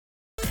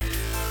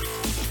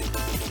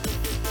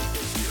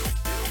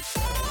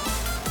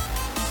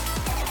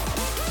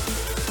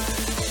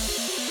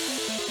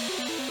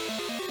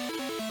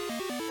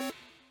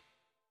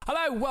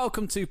Hello,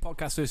 welcome to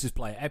Podcast vs.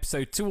 Play,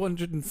 episode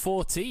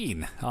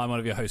 214. I'm one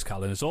of your hosts,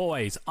 Cal, and as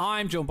always,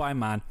 I'm joined by a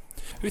man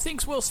who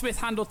thinks Will Smith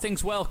handled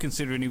things well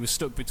considering he was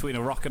stuck between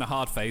a rock and a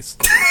hard face.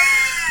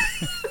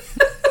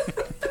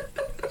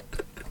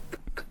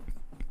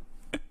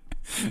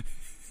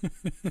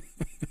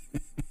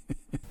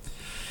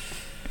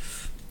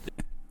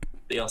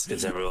 The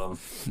Oscars, everyone.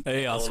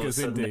 The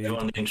Oscars, indeed.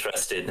 Everyone's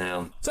interested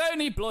now.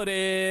 Tony Bloody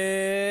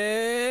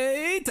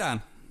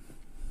Dan.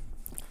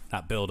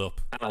 That build up.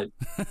 Hello.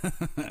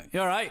 You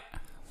alright?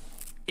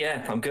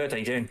 Yeah, I'm good. How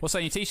you doing? What's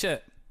on your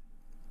t-shirt?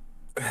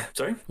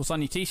 Sorry? What's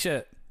on your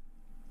t-shirt?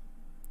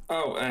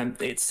 Oh,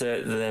 it's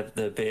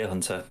the Beer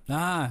Hunter.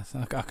 Ah,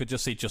 I could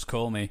just see Just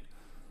Call Me.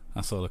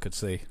 That's all I could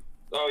see.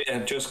 Oh yeah,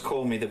 just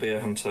call me the Beer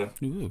Hunter.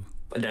 Ooh.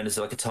 And then there's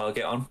like a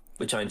target on,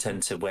 which I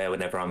intend to wear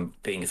whenever I'm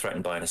being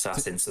threatened by an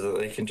assassin, so that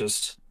they can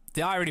just.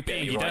 The irony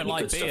being, you don't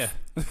like beer.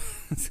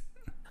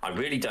 I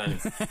really don't.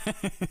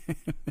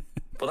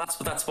 Well,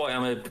 that's why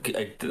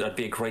I'd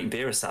be a great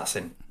beer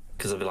assassin,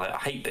 because I'd be like, I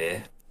hate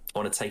beer. I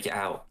want to take it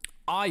out.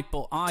 Take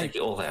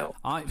it all out.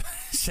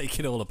 Shake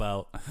it all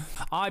about.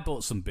 I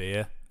bought some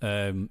beer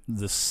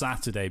the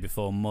Saturday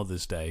before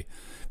Mother's Day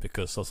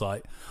because I was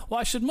like,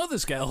 why should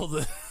mothers get all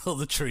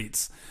the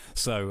treats?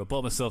 So I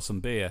bought myself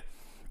some beer,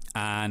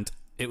 and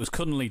it was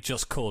cunningly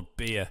just called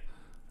beer,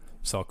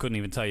 so I couldn't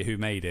even tell you who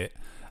made it.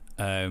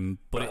 But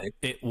right.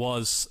 it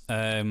was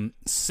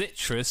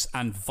citrus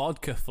and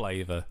vodka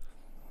flavour.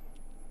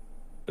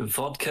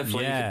 Vodka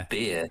flavoured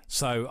beer.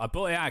 So I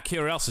bought it out of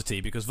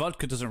curiosity because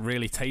vodka doesn't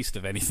really taste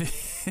of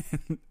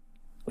anything.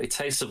 It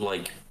tastes of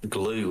like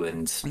glue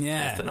and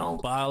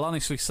ethanol. But I'll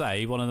honestly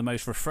say one of the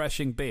most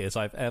refreshing beers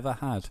I've ever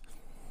had.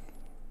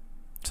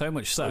 So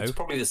much so. Well, it's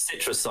probably the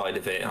citrus side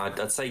of it.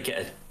 I'd say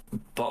get a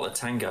bottle of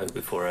Tango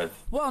before a.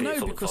 Well, beer no,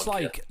 full because of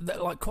vodka.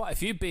 like quite a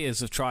few beers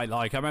have tried.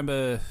 Like I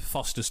remember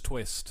Foster's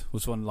Twist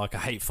was one. Like I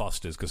hate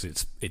Foster's because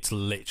it's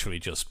literally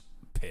just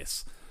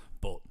piss.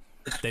 But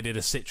they did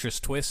a citrus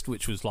twist,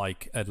 which was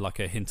like had like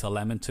a hint of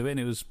lemon to it.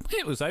 And it was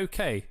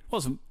okay. It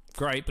wasn't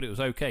great, but it was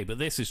okay. But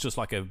this is just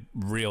like a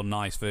real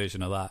nice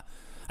version of that.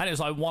 And it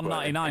was like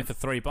 $1.99 for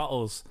 3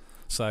 bottles.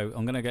 So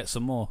I'm gonna get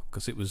some more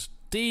because it was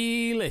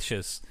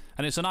delicious.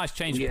 And it's a nice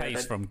change of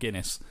pace from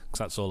Guinness because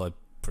that's all I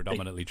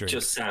predominantly drink.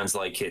 Just sounds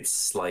like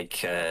it's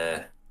like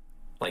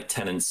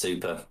Tenant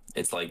Super.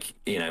 It's like,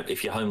 you know,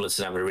 if you're homeless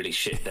and have a really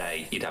shit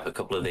day, you'd have a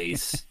couple of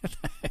these.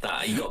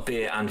 You got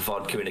beer and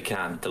vodka in a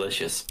can.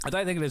 Delicious. I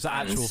don't think there's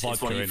actual vodka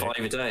it's only in 5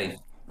 it. a day.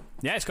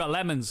 Yeah, it's got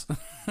lemons.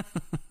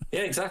 Yeah,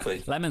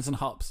 exactly. Lemons and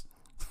hops.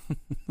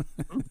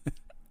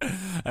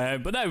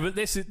 But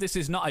this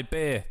is not a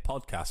beer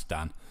podcast,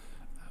 Dan.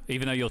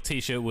 Even though your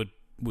T-shirt would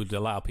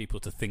allow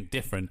people to think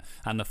different,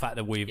 and the fact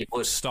that we've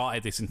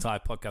started this entire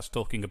podcast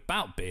talking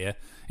about beer,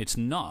 it's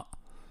not.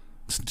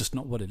 It's just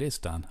not what it is,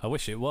 Dan. I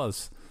wish it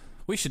was.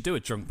 We should do a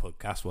drunk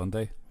podcast one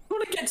day. You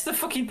want to get to the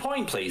fucking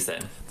point, please,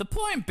 then? The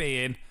point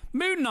being,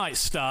 Moon Knight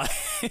started.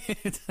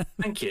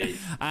 Thank you.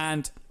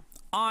 And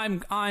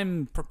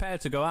I'm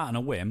prepared to go out on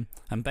a whim,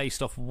 and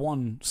based off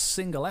one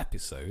single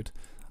episode,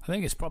 I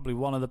think it's probably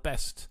one of the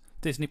best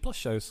Disney Plus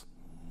shows.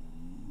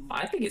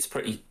 I think it's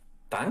pretty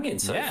banging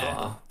so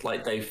far.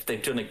 Like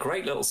they've done a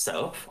great little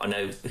setup. I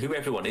know who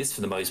everyone is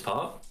for the most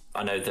part.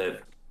 I know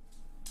that.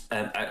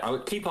 I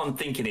would keep on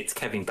thinking it's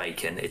Kevin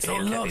Bacon. It's not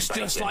Kevin Bacon. It looks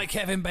just like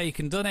Kevin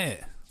Bacon, doesn't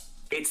it?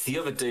 It's the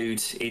other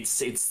dude. It's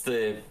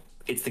the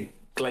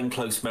Glenn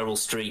Close, Meryl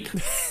Streep.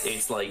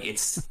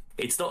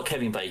 It's not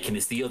Kevin Bacon.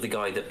 It's the other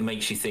guy that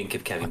makes you think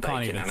of Kevin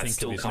Bacon, and I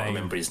still can't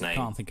remember his name.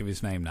 Can't think of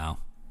his name now.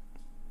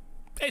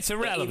 It's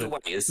irrelevant.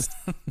 But either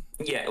way,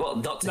 yeah. Well,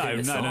 not to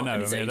him. It's not. No.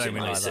 And it's I don't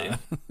mean I like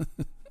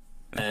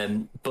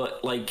that.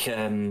 But like,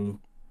 you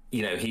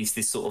know, he's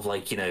this sort of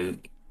like, you know,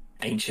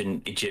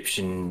 ancient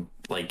Egyptian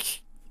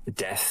like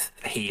death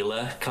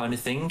healer kind of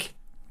thing.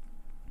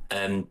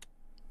 I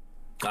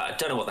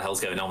don't know what the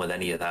hell's going on with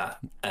any of that.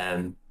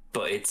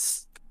 But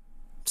it's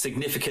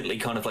significantly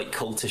kind of like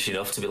cultish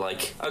enough to be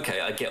like,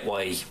 okay, I get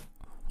why,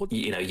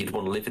 you know, you'd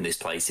want to live in this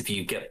place. If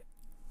you get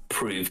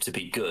proved to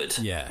be good,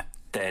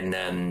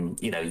 then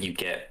you know, you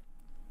get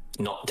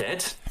not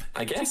dead,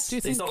 I guess. Do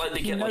you think it's not like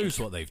they get knows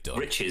like what they've done?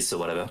 Riches or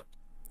whatever.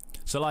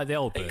 So like the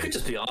old bird. It could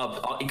just be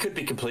it could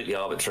be completely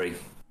arbitrary.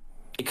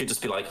 It could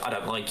just be like, I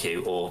don't like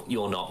you, or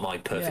you're not my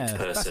perfect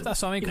person.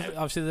 That's what I mean. Cause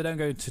obviously they don't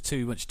go into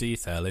too much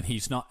detail, and he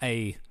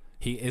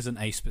isn't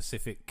a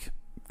specific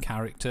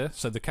character.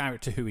 So the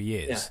character who he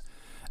is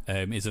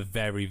a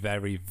very,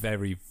 very,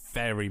 very,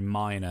 very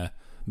minor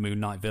Moon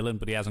Knight villain,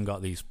 but he hasn't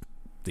got these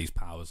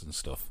powers and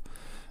stuff.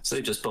 So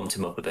it just bumped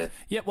him up a bit.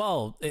 Yeah,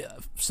 well,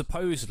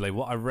 supposedly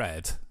what I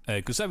read,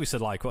 because we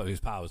said like what are his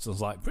powers, I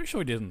was like, pretty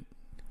sure he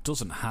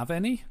doesn't have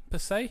any per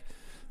se.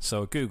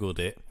 So I googled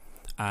it,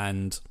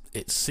 and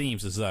it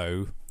seems as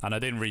though, and I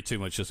didn't read too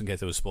much just in case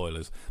there were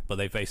spoilers, but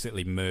they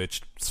basically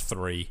merged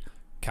 3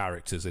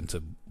 characters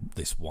into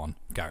this one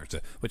character,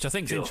 which I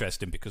think is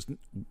interesting because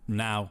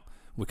now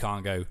we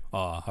can't go,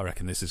 oh, I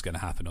reckon this is going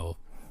to happen or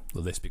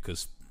this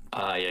because.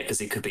 Yeah,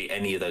 because it could be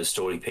any of those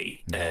story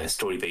beats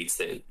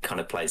that kind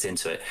of plays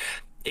into it.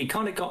 it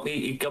kind of got me.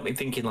 It got me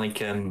thinking,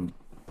 like,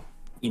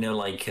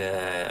 like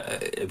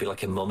it'd be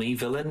like a mummy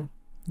villain.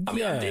 I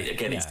mean,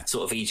 again, it's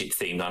sort of Egypt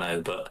themed, I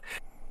know, but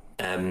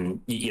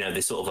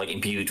they're sort of like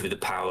imbued with the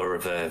power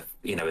of a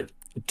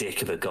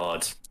dick of a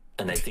god,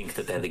 and they think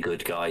that they're the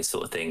good guys,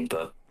 sort of thing.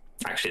 But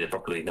actually, they're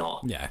probably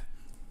not. Yeah.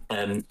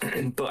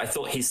 But I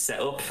thought his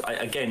setup,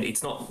 again,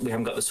 it's not, we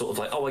haven't got the sort of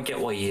like, oh, I get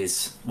why he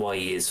is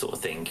sort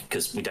of thing,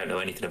 because we don't know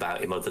anything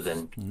about him other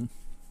than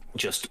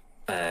just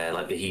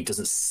like that he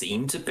doesn't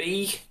seem to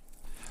be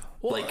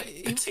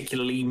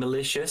particularly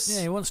malicious.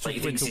 Yeah, he wants to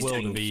like, rid the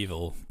world of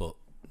evil, but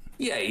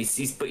yeah, he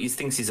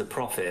thinks he's a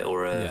prophet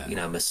or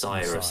a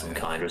messiah of some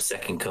kind, or a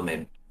second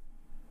coming.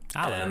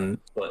 Alan.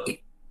 What?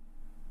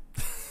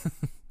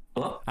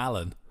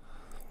 Alan.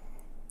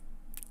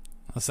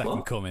 A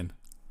second coming.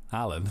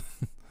 Alan.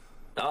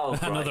 Oh,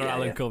 right, another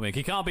Alan Cumming.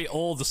 He can't be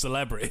all the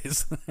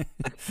celebrities.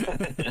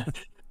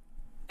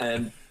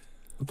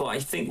 But I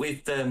think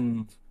with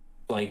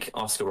like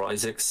Oscar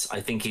Isaacs,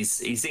 I think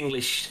his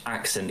English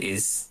accent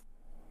is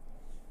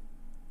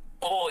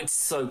it's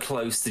so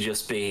close to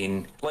just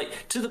being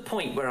like, to the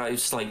point where I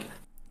was like,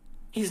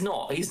 he's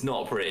not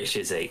British,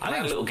 is he? I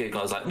had a little giggle.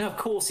 I was like, no, of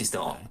course he's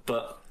not.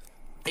 But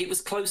it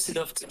was close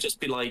enough to just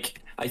be like,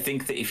 I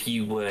think that if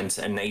you weren't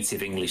a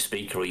native English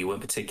speaker or you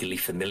weren't particularly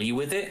familiar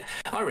with it,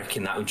 I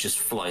reckon that would just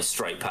fly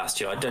straight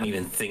past you. I don't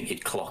even think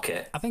you'd clock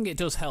it. I think it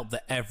does help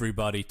that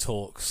everybody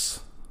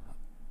talks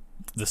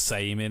the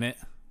same in it.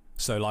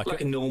 So like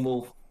a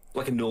normal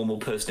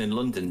person in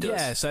London does.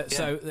 Yeah,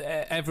 so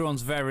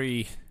everyone's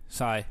very,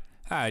 say,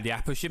 howdy,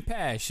 appish and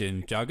pesh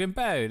and jog and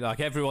bow. Like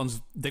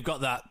they've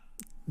got that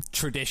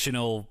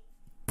traditional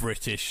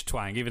British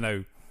twang, even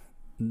though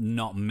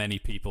not many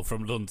people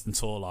from London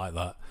talk like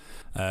that.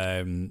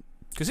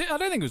 Because I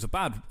don't think it was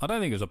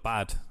a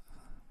bad.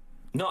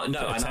 No, and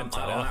I'm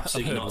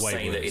absolutely not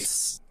saying that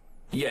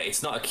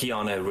it's not a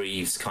Keanu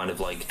Reeves kind of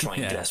like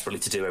trying desperately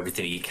to do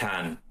everything he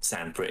can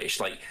sound British.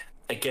 Like,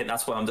 again,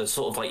 that's why I'm just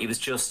sort of like, it was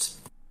just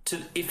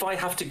if I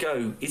have to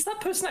go, is that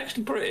person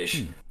actually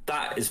British?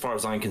 That, as far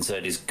as I'm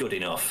concerned, is good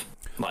enough.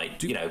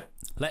 Like, and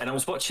I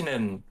was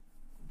watching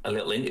a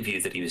little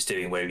interview that he was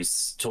doing where he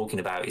was talking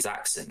about his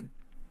accent.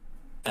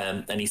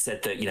 And he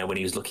said that, when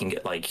he was looking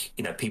at like,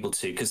 people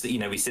because,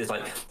 he says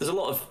like, there's a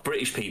lot of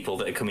British people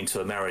that are coming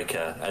to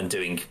America and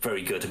doing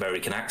very good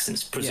American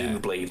accents,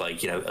 presumably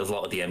like, a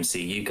lot of the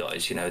MCU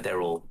guys,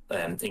 they're all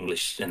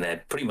English and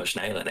they're pretty much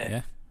nailing it.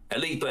 Yeah. At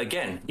least, but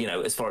again,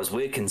 as far as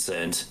we're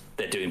concerned,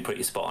 they're doing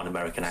pretty spot on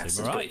American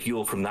accents. Right. But if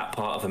you're from that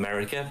part of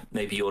America,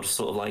 maybe you're just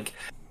sort of like,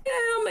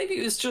 maybe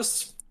it was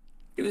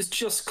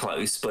just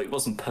close, but it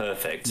wasn't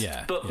perfect.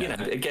 Yeah. But,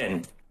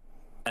 again,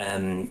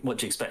 what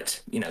do you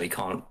expect? He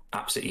can't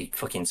absolutely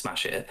fucking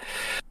smash it.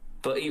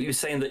 But he was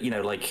saying that,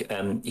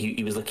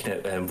 he was looking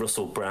at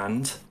Russell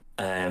Brand.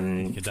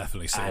 You could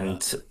definitely see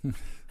that.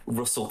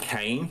 Russell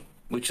Kane,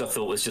 which I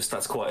thought was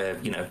that's quite a,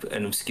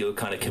 an obscure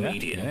kind of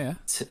comedian. Yeah.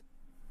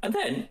 And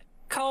then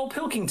Carl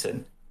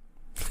Pilkington.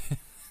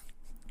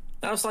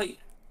 I was like,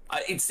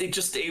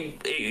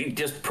 it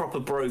just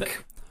proper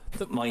broke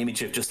my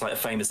image of just like a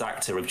famous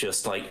actor of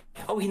just like,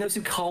 oh, he knows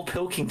who Carl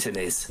Pilkington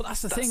is. But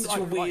that's the thing.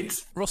 Like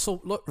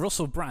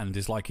Russell Brand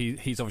is like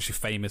he's obviously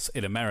famous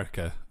in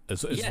America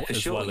as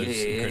well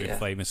as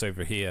famous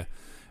over here.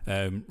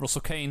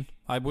 Russell Kane,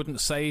 I wouldn't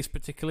say he's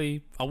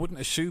particularly. I wouldn't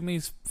assume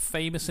he's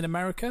famous in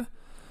America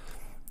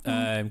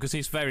because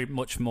he's very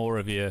much more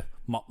of your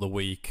Mock the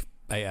Week,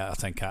 8 out of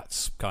 10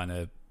 Cats kind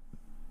of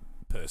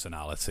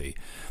personality.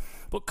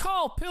 But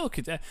Carl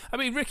Pilkington, I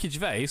mean, Ricky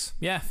Gervais,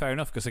 yeah, fair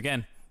enough, because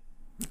again,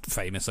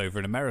 famous over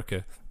in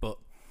America, but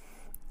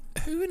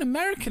who in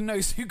America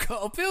knows who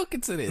Carl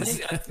Pilkington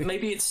is?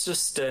 Maybe it's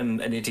just an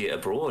idiot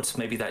abroad.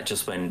 Maybe that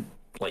just went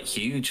like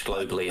huge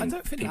globally, and I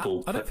don't think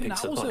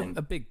that was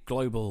a big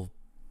global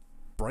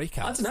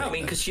breakout. I don't know. I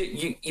mean, because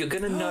you're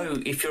going to know,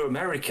 if you're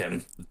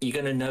American, you're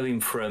going to know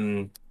him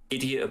from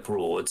Idiot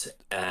Abroad,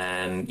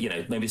 and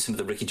maybe some of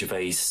the Ricky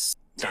Gervais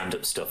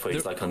stand-up stuff where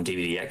he's like on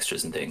DVD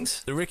extras and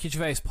things. The Ricky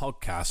Gervais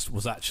podcast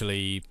was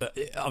actually,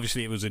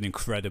 obviously, it was an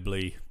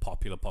incredibly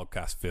popular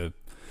podcast for,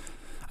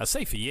 I'd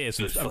say, for years.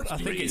 I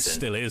think it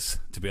still is,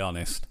 to be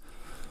honest.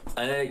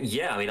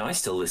 Yeah, I mean, I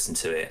still listen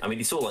to it. I mean,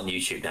 it's all on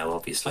YouTube now,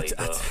 obviously.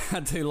 I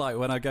do like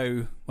when I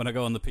go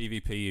on the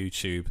PvP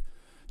YouTube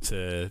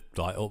to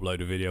like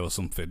upload a video or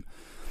something.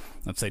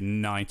 I'd say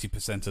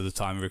 90% of the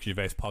time, Ricky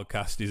Gervais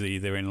podcast is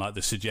either in like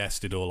the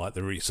suggested or like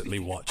the recently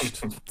watched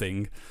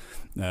thing.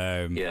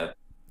 Yeah.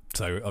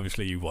 So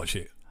obviously you watch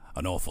it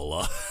an awful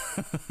lot.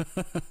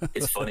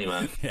 It's funny,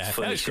 man. Yeah, it's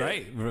funny, it's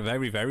great.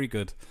 Very, very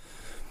good.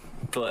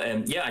 But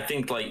I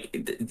think like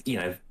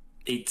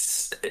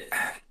it's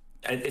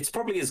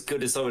probably as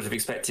good as I would have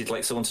expected,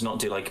 like someone to not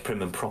do like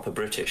prim and proper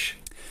British.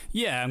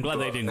 Yeah, I'm glad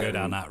they didn't go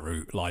down that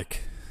route.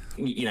 Like,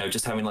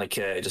 just having like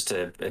just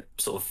a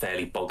sort of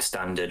fairly bog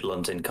standard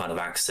London kind of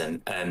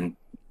accent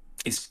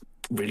is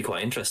really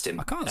quite interesting.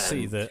 I can't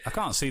see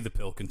the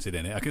Pilkington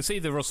in it. I can see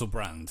the Russell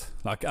Brand.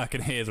 Like I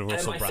can hear the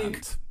Russell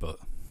Brand, but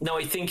No,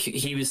 I think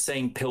he was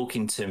saying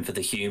Pilkington for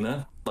the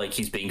humour, like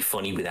he's being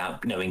funny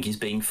without knowing he's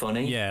being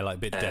funny. Yeah, like a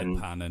bit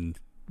deadpan and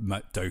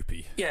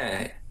dopey.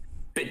 Yeah,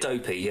 bit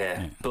dopey,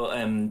 yeah. But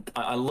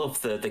I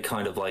love the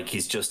kind of like he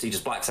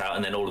just blacks out,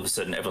 and then all of a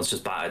sudden everyone's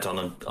just battered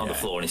on the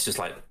floor, and it's just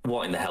like,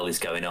 what in the hell is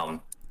going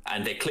on?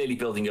 And they're clearly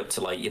building up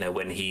to, like, you know,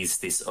 when he's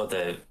this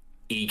other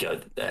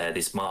ego,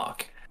 this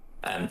Mark.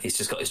 He's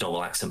just got his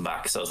normal accent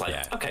back. So I was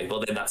like, okay, well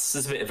then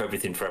there's a bit of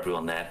everything for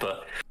everyone there.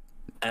 But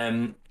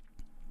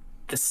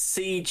the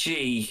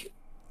CG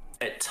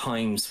at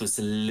times was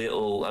a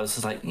little, I was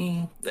just like,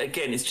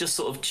 again, it's just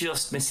sort of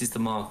just misses the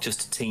mark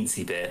just a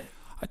teensy bit.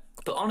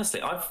 But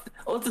honestly,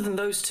 other than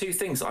those two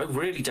things, I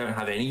really don't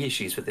have any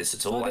issues with this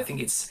at all. I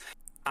think it's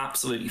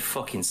absolutely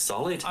fucking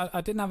solid.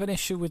 I didn't have an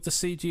issue with the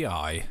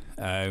CGI.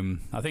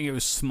 I think it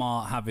was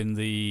smart having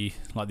the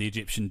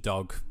Egyptian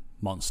dog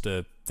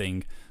monster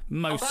thing.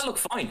 That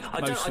looked fine.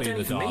 I don't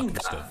even mean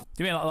that. Stuff.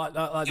 You mean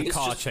like the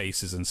car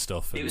chases and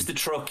stuff? It was the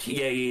truck,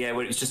 yeah.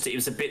 Where it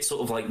was a bit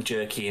sort of like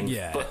jerky, and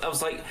but I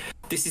was like,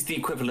 this is the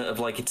equivalent of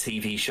like a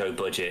TV show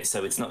budget,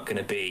 so it's not going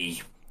to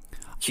be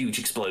huge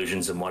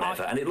explosions and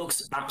whatever, and it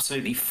looks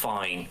absolutely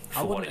fine.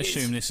 I wouldn't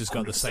assume this has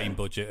got 100%. The same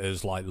budget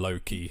as like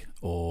Loki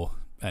or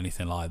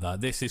anything like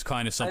that. This is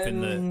kind of something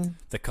that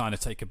they kind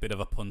of take a bit of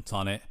a punt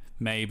on it.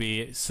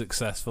 Maybe it's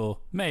successful,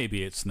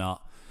 maybe it's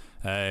not.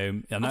 I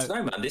don't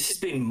know, man. This has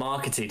been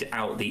marketed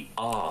out the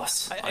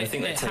arse. I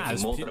think they're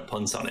taking more than a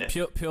punt on it.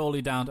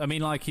 Purely down. I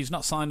mean, like, he's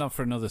not signed on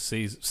for another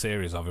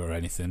series of it or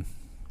anything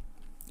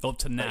up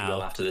to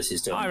now. After this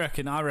is done, I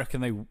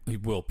reckon he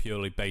will,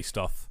 purely based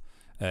off.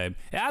 It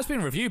has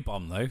been review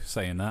bombed though,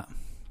 saying that.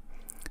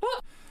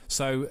 What?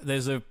 So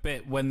there's a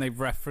bit when they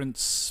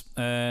reference.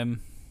 So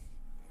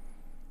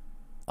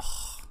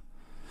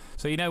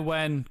you know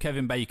when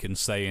Kevin Bacon's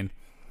saying,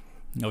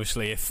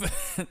 obviously,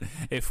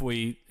 if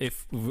we'd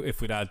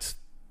had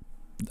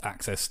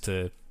access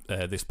to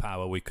this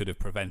power, we could have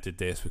prevented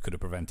this. We could have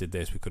prevented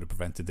this. We could have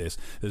prevented this.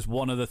 There's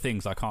one of the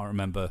things I can't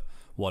remember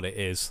what it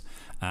is,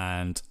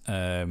 and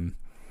the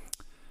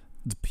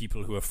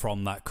people who are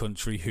from that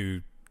country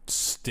who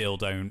still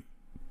don't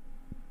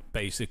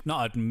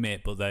not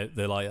admit, but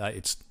they're like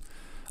it's.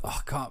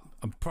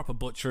 I'm proper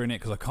butchering it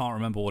because I can't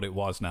remember what it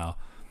was now.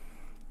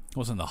 It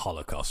wasn't the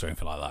Holocaust or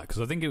anything like that, because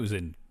I think it was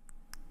in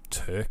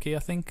Turkey. I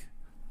think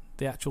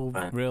the actual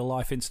real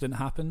life incident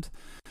happened,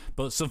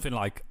 but something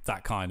like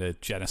that kind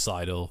of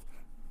genocidal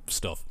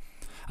stuff,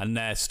 and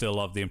they're still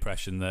of the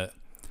impression that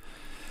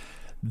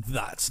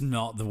that's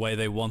not the way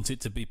they want it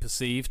to be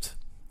perceived,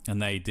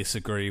 and they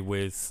disagree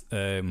with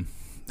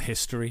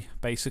history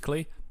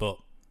basically. But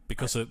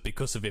because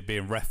of it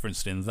being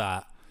referenced in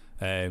that,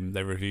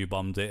 they review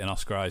bombed it, and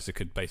Oscar Isaac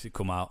could basically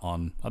come out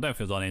on, I don't know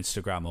if it was on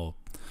Instagram or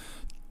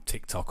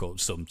TikTok or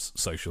some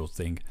social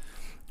thing,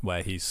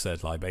 where he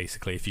said, like,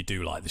 basically, if you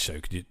do like the show,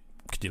 could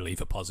you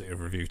leave a positive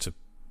review to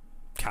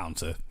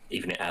counter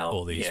even it out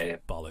all these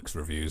bollocks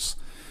reviews.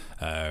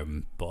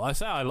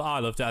 But I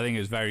loved it. I think it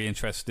was very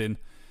interesting.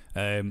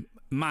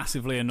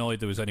 Massively annoyed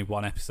there was only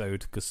one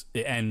episode, because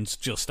it ends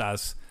just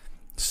as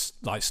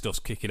like stuff's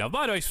kicking off.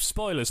 By the way,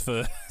 spoilers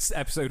for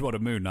episode 1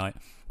 of Moon Knight,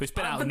 but it's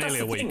been out nearly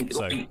a week.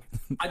 So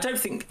I don't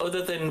think,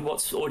 other than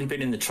what's already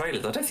been in the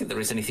trailers, I don't think there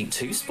is anything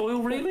to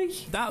spoil, really.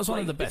 That was one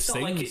of the best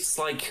things. It's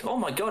like, oh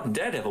my god,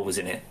 Daredevil was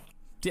in it.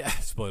 Yeah,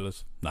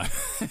 spoilers. No.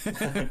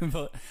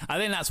 But I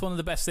think that's one of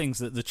the best things,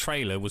 that the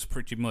trailer was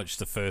pretty much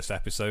the first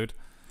episode,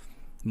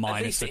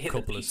 minus a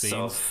couple of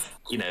scenes.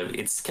 You know,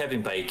 it's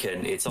Kevin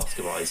Bacon, it's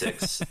Oscar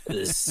Isaacs,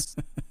 there's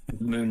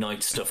Moon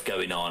Knight stuff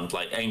going on,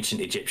 like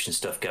ancient Egyptian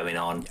stuff going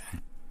on,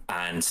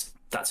 and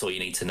that's all you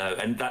need to know.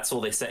 And that's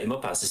all they set him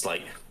up as. It's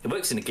like, he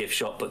works in a gift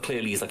shop, but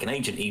clearly he's like an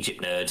ancient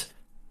Egypt nerd,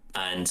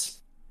 and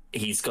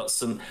he's got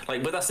some,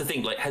 like, but that's the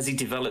thing, like, has he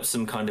developed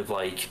some kind of,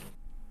 like,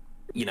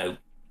 you know,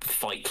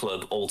 Fight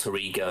Club alter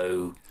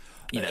ego,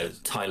 you know,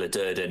 Tyler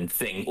Durden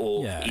thing,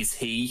 or is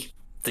he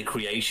the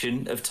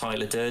creation of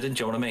Tyler Durden? Do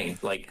you know what I mean?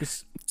 Like,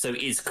 so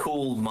is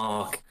Cool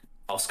Mark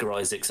Oscar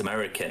Isaac's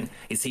American?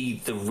 Is he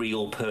the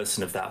real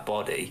person of that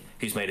body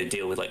who's made a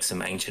deal with like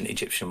some ancient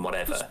Egyptian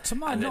whatever? To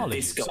my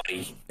knowledge, this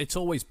guy, it's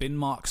always been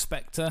Mark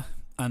Spector,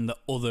 and the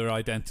other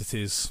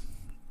identities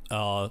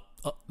are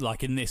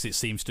like, in this it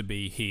seems to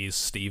be he's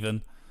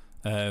Stephen.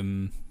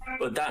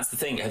 But that's the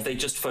thing. Have they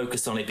just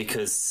focused on it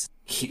because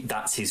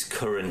that's his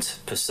current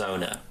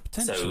persona?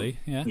 Potentially,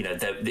 so, yeah. You know,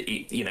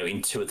 you know,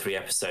 in 2 or 3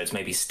 episodes,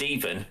 maybe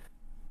Stephen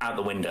out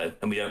the window,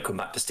 and we don't come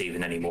back to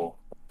Stephen anymore.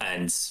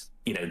 And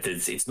you know,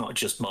 it's not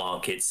just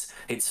Mark; it's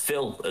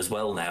Phil as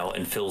well now,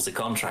 and Phil's a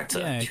contractor.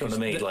 Yeah, do you know what I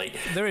mean? Like,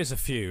 there is a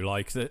few.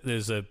 Like,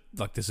 there's a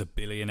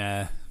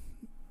billionaire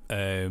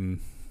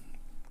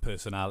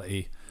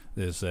personality.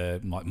 There's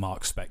like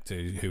Mark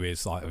Spector, who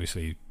is like,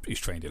 obviously he's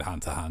trained in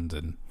hand to hand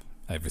and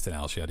everything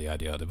else, yada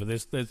yada yada. But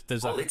there's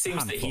well, it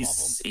seems that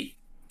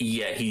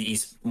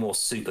he's more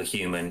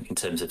superhuman in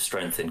terms of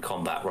strength in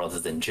combat, rather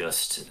than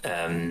just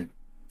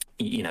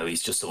you know,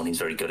 he's just someone who's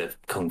very good at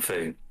kung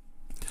fu.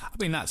 I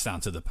mean, that's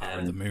down to the power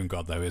of the moon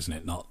god, though, isn't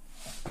it? Not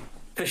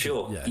for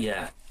sure.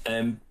 Yeah.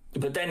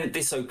 but then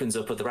this opens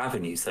up other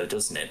avenues, though,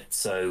 doesn't it?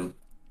 So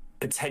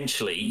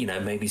potentially,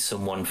 maybe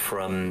someone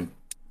from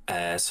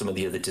some of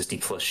the other Disney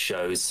Plus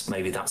shows,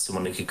 maybe that's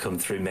someone who could come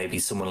through. Maybe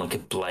someone like a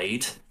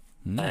Blade,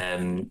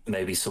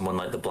 maybe someone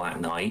like the Black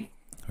Knight.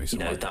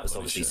 That was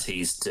obviously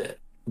teased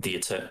the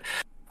Eternal.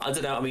 I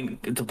don't know. I mean,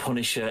 the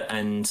Punisher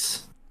and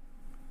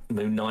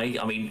Moon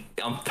Knight. I mean,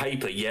 on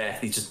paper, yeah,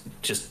 these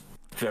just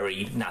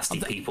very nasty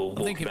people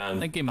walking around.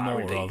 Thinking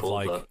more of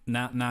like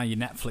now your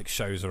Netflix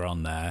shows are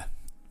on there.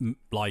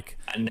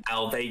 And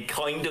now they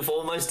kind of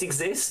almost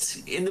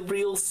exist in the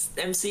real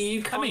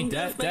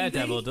MCU.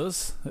 Daredevil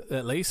does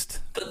at least,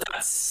 but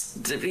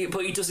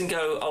he doesn't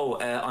go. Oh,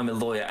 I'm a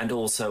lawyer, and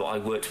also I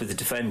worked with the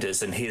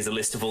Defenders, and here's a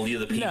list of all the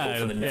other people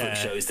from the Netflix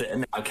shows that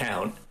now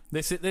count.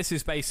 This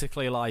is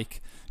basically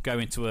like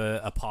going to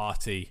a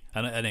party,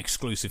 an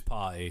exclusive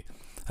party.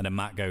 And then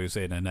Matt goes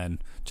in, and then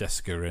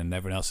Jessica and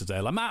everyone else is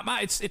there. Like,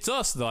 Matt, it's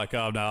us. They're like,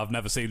 oh no, I've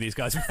never seen these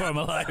guys before in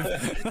my life.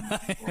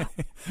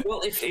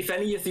 Well, if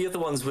any of the other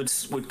ones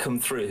would come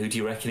through, who do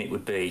you reckon it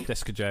would be?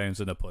 Jessica Jones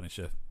and the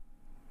Punisher.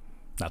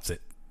 That's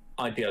it.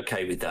 I'd be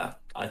okay with that.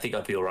 I think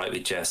I'd be all right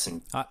with Jess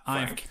and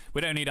Frank.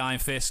 We don't need Iron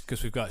Fist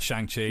because we've got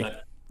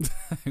Shang-Chi.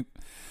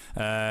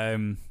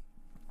 No.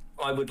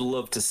 I would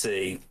love to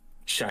see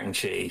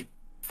Shang-Chi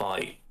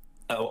fight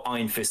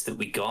Iron Fist that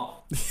we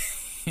got.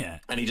 Yeah,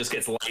 and he just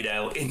gets laid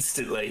out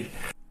instantly.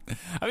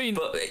 I mean,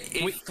 but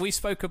we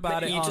spoke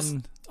about it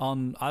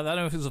on I don't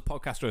know if it was a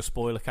podcast or a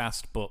spoiler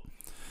cast, but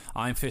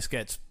Iron Fist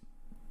gets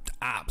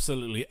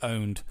absolutely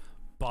owned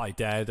by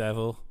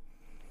Daredevil,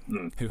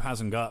 who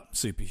hasn't got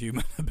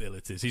superhuman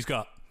abilities. He's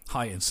got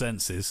heightened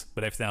senses,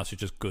 but everything else is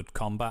just good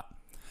combat.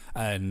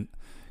 And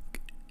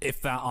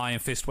if that Iron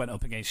Fist went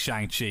up against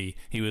Shang-Chi,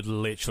 he would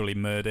literally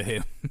murder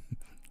him.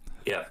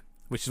 Yeah.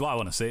 Which is why I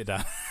want to see it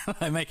down.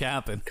 Make it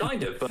happen.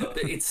 Kind of, but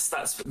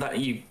that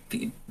you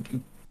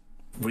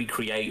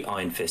recreate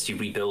Iron Fist, you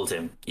rebuild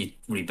him, you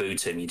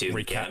reboot him, you do.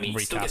 I mean, you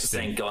still get the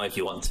same guy if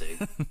you want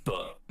to,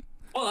 but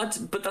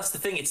but that's the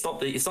thing. It's not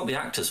the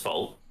actor's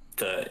fault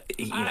that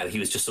he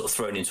was just sort of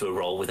thrown into a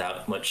role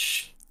without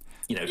much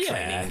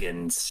training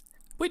and.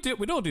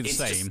 We'd all do the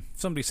same.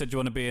 Somebody said, "Do you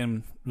want to be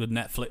in a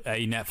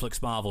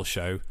Netflix Marvel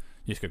show?"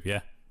 You just go,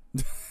 "Yeah."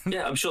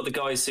 Yeah, I'm sure the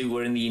guys who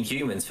were in the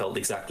Inhumans felt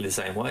exactly the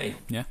same way.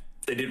 Yeah.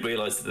 They didn't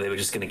realise that they were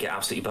just going to get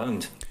absolutely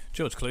boned.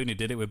 George Clooney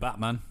did it with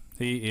Batman.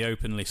 He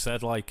openly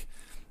said, like,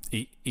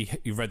 he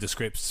read the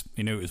scripts,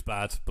 he knew it was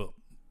bad, but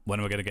when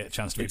are we going to get a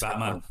chance to be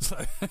Batman?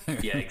 So,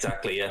 yeah,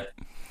 exactly, yeah.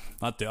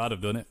 I'd have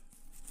done it.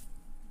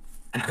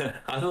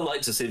 I'd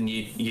like to see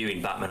you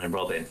in Batman and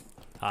Robin.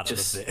 I'd have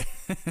loved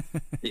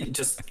it.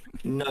 Just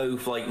no,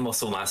 like,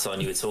 muscle mass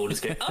on you at all.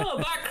 Just go, oh,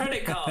 back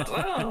credit card.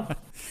 Oh.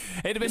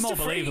 It'd have been more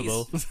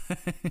believable.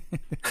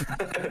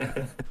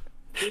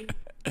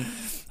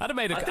 I'd have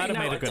made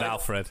a good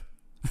Alfred.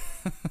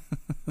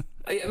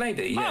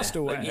 Maybe, yeah.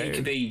 Master like, you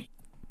could be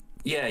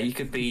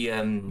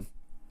Andy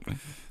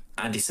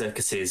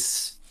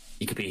Serkis's.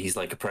 You could be his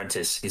like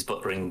apprentice, his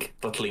buttling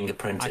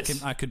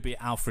apprentice. I could be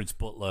Alfred's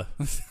butler.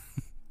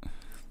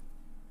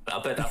 I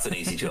bet that's an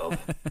easy job.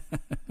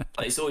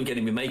 Like, it's all going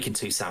to be making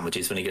 2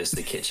 sandwiches when he goes to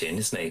the kitchen,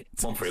 isn't he?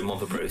 One for him, one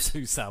for Bruce.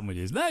 2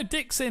 sandwiches. No,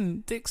 Dick's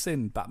in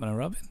Batman and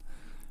Robin,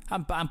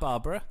 and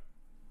Barbara.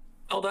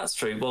 Oh, that's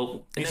true.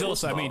 Well, he's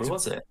also. Barbara,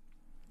 was it?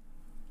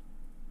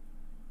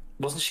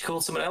 Wasn't she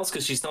called someone else?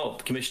 Because she's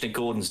not Commissioner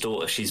Gordon's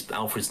daughter. She's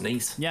Alfred's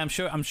niece. Yeah,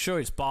 I'm sure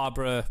it's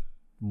Barbara.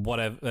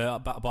 Whatever,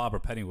 Barbara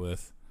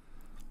Pennyworth.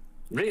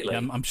 Really?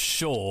 I'm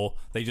sure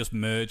they just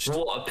merged.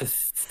 What a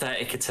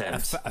pathetic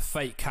attempt. A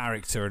fake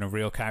character and a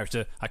real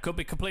character. I could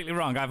be completely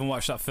wrong. I haven't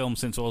watched that film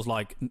since I was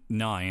like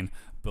 9,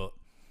 but...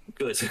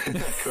 Good.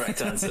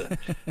 Correct answer.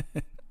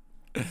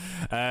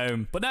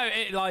 But no,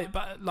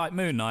 like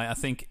Moon Knight, I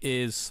think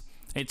it's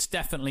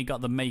definitely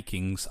got the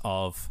makings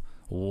of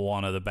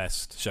one of the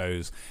best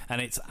shows.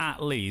 And it's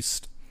at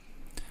least,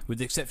 with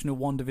the exception of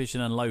WandaVision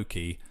and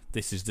Loki,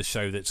 this is the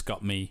show that's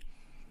got me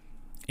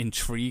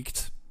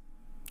intrigued.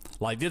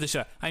 Like the other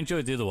show, I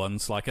enjoyed the other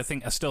ones. Like I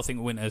still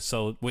think Winter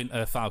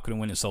Falcon and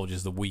Winter Soldier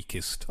is the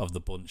weakest of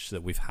the bunch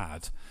that we've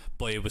had,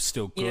 but it was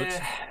still good.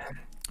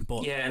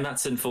 Yeah, and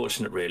that's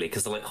unfortunate, really,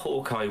 because like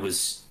Hawkeye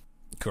was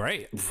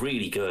great,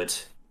 really good.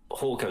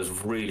 Hawkeye was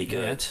really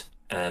good,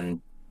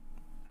 and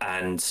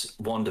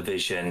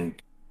WandaVision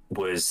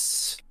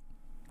was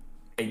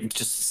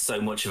just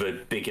so much of a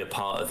bigger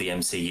part of the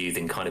MCU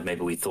than kind of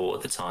maybe we thought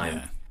at the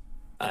time.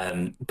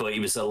 Yeah. But it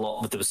was a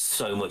lot. There was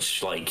so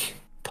much like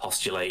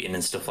postulating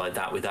and stuff like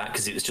that with that,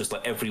 because it was just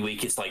like every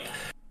week it's like,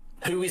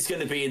 who is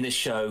going to be in this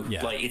show?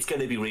 Like it's going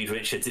to be Reed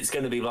Richards, it's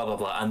going to be blah blah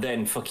blah, and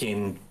then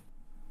fucking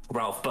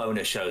Ralph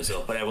Boner shows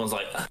up and everyone's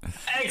like,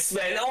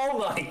 X-Men, oh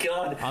my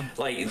god.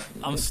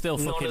 I'm still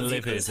fucking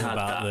livid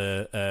about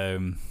the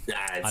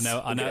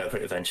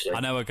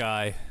I know a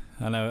guy,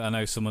 I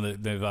know someone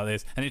that knew about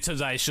this, and it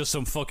turns out it's just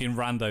some fucking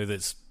rando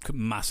that's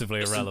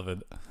massively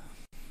irrelevant.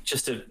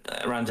 Just a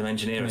random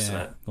engineer or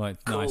something.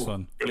 Like, cool. Nice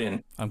one.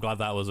 Brilliant. I'm glad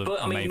that was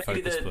a main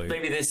focus.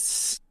 Maybe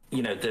this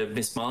the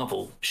Miss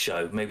Marvel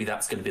show. Maybe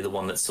that's going to be the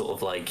one that's sort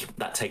of like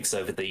that takes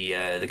over the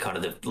kind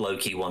of the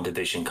Loki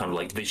WandaVision kind of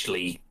like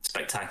visually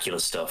spectacular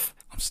stuff.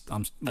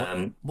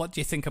 What do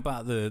you think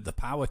about the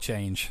power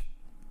change?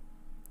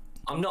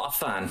 I'm not a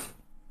fan.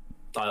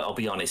 I'll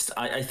be honest.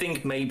 I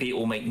think maybe it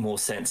will make more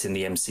sense in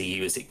the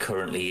MCU as it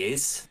currently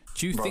is,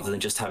 rather than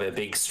just have a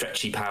big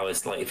stretchy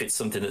powers. Like if it's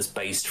something that's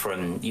based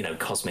from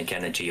cosmic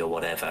energy or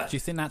whatever. Do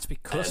you think that's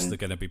because they're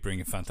going to be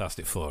bringing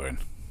Fantastic Four in?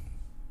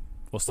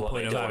 What's the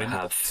point of having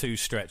two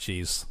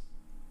stretchies?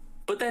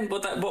 But then,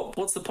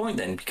 what's the point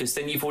then? Because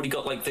then you've already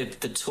got like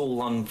the tool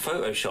on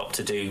Photoshop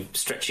to do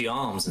stretchy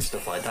arms and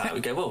stuff like that. We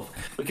go, well,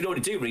 we can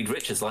already do Reed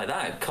Richards like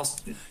that. It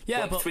costs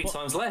three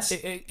times less.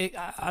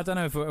 I don't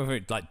know if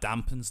it like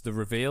dampens the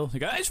reveal.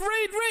 You go, it's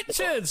Reed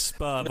Richards,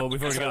 but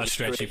we've already got a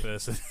stretchy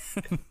person.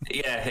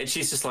 Yeah, and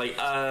she's just like,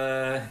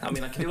 I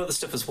mean, I can do other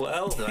stuff as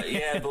well. Like,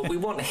 yeah, but we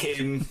want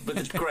him with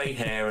the grey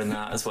hair and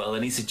that as well,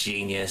 and he's a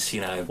genius,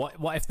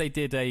 What if they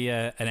did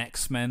an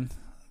X-Men?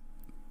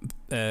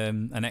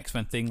 An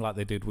X-Men thing like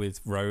they did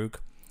with Rogue,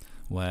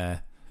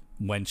 where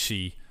when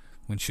she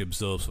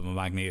absorbs some of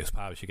Magneto's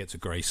power, she gets a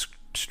grey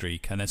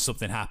streak, and then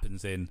something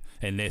happens in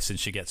this, and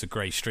she gets a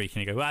grey streak,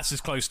 and you go, well, that's as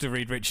close to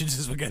Reed Richards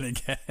as we're gonna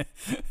get.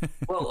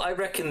 Well, I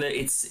reckon that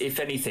it's, if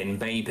anything,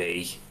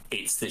 maybe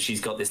it's that she's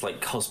got this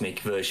like cosmic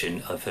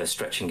version of her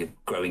stretching and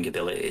growing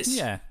abilities,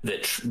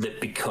 that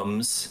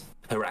becomes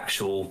her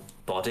actual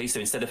body. So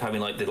instead of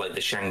having like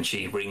the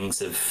Shang-Chi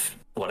rings of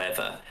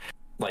whatever,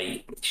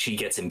 like she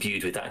gets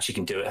imbued with that, she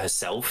can do it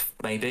herself,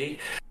 maybe.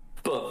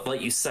 But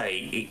like you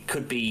say, it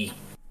could be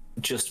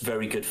just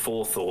very good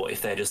forethought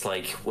if they're just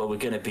like, well, we're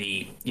going to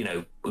be,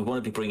 we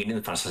want to be bringing in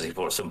the Fantastic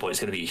Four at some point. It's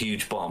going to be a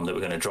huge bomb that we're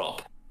going to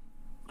drop.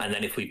 And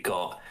then if we've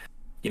got,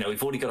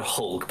 we've already got a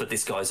Hulk, but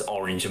this guy's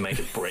orange and made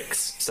of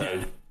bricks.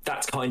 So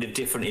that's kind of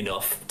different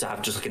enough to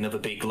have just like another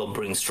big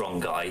lumbering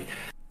strong guy.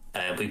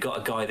 We've got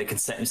a guy that can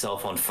set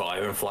himself on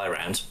fire and fly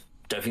around.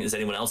 Don't think there's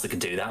anyone else that can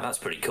do that. That's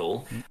pretty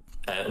cool.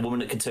 A woman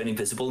that can turn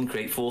invisible and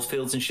create force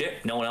fields and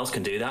shit. No one else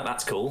can do that.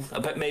 That's cool. I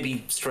bet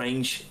maybe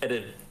Strange at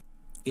a,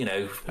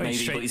 but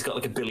he's got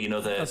like a billion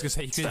other. I was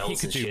going to say he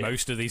could do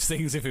most of these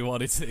things if he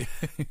wanted to.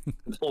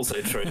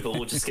 Also true, but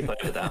we'll just skip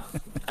over that.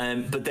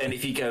 But then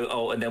if you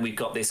go, and then we've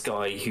got this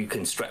guy who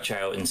can stretch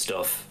out and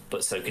stuff,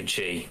 but so can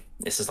she.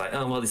 It's just like,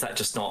 is that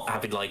just not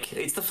having like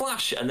it's the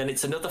Flash, and then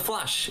it's another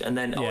Flash, and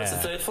then it's a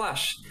third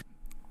Flash.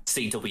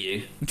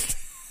 CW.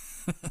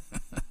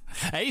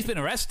 Hey, he's been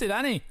arrested,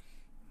 hasn't he?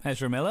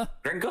 Ezra Miller.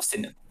 Grant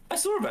Gustin. I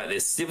saw about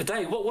this the other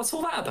day. What's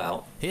all that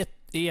about?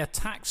 He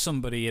attacked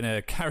somebody in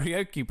a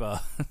karaoke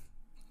bar.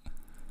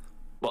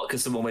 What?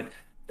 Because someone went,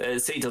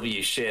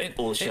 CW shit,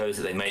 all the shows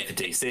that they made for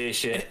DC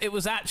shit. It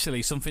was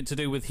actually something to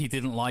do with he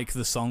didn't like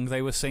the song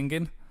they were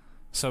singing.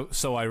 So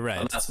I read.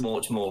 And that's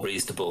much more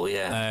reasonable,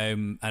 yeah.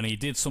 And he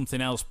did something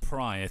else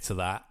prior to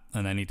that,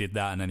 and then he did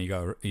that, and then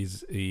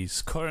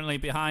he's currently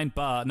behind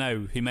bar.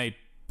 No, he paid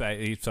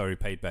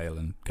bail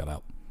and got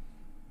out.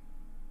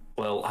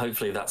 Well,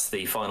 hopefully that's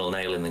the final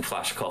nail in the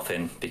Flash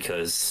coffin,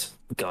 because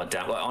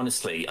goddamn,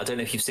 honestly, I don't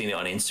know if you've seen it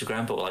on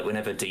Instagram, but like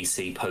whenever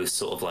DC posts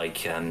sort of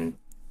like,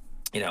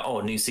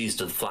 new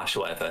season of the Flash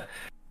or whatever,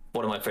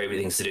 one of my favorite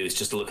things to do is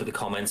just look at the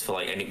comments for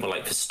like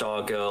for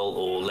Stargirl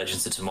or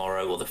Legends of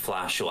Tomorrow or the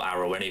Flash or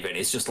Arrow or anything.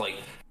 It's just like,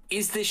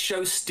 is this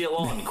show still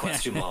on?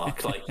 Question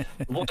mark. Like,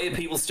 why are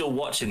people still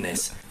watching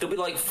this? There'll be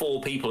like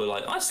 4 people who are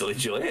like, I still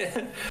enjoy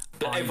it.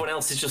 But everyone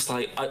else is just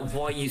like,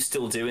 why are you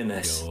still doing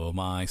this? You're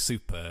my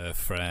super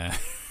friend.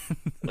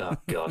 Oh,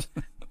 God.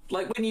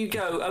 Like, when you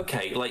go,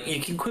 okay, like,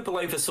 you can quibble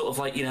over sort of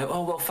like,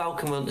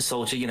 Falcon Winter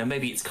Soldier,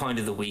 maybe it's kind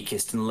of the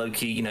weakest, and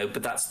Loki,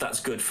 but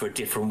that's good for a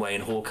different way,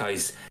 and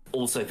Hawkeye's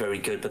also very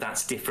good, but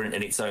that's different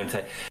in its own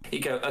thing.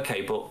 You go,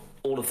 okay, but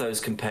all of those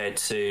compared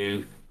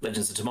to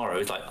Legends of Tomorrow,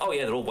 it's like, oh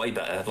yeah, they're all way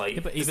better.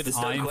 Like, but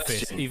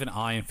even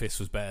Iron Fist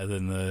was better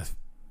than the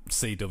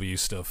CW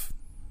stuff.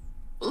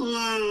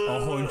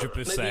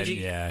 100%,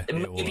 yeah.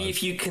 Maybe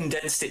if you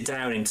condensed it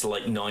down into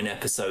like 9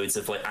 episodes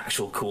of like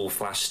actual cool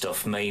Flash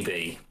stuff,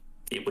 maybe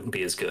it wouldn't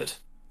be as good.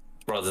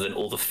 Rather than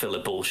all the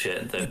filler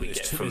bullshit that we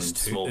get from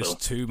Smallville. There's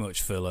too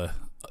much filler.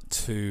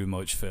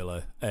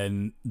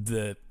 And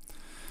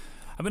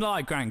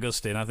like Grant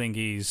Gustin, I think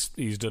he's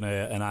done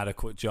an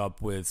adequate job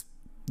with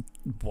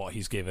what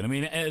he's given. I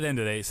mean, at the end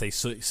of the day, it's a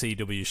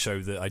CW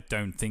show that I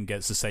don't think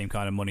gets the same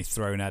kind of money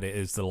thrown at it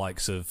as the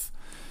likes of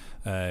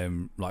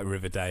like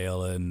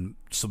Riverdale and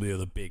some of the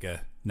other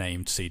bigger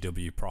named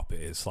CW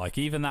properties. Like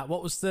even that,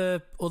 what was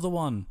the other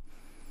one?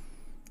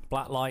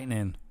 Black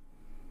Lightning.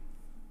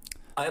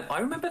 I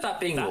remember that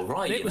being all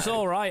right. It was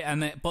all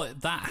right,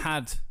 but that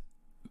had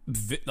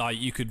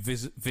you could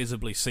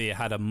visibly see it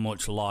had a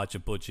much larger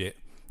budget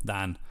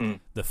than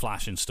the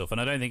Flash and stuff. And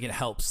I don't think it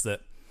helps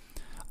that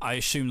I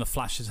assume the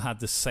Flash has had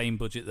the same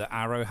budget that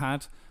Arrow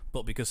had,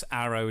 but because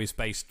Arrow is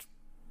based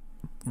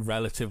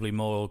relatively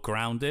more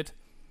grounded,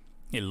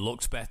 it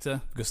looks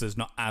better because there's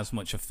not as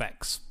much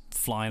effects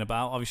flying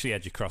about. Obviously, you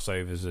had your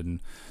crossovers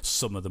and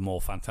some of the more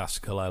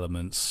fantastical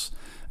elements,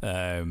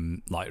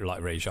 like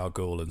Ra's al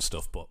Ghul and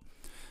stuff. But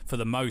for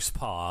the most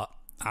part,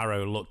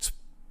 Arrow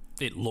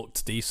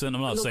looked decent.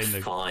 I'm not saying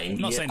fine.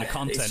 I'm not saying the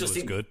content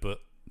was good, but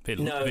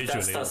visually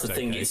that's the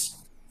thing.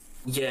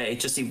 Okay.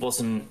 It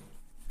wasn't.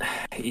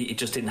 It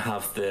just didn't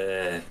have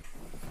the.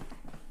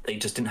 They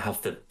just didn't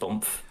have the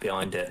bump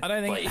behind it. I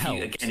don't think it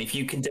helped. If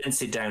you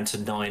condense it down to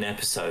 9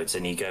 episodes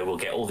and you go, we'll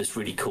get all this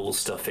really cool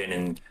stuff in,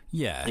 and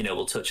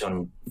we'll touch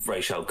on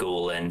Ra's al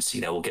Ghul, and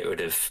we'll get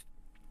rid of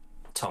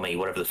Tommy,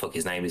 whatever the fuck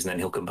his name is, and then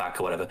he'll come back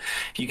or whatever.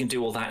 If you can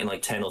do all that in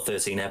like 10 or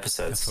 13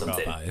 episodes or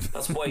something,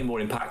 that's way more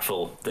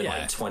impactful than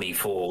like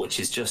 24, which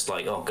is just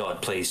like, oh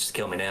god, please just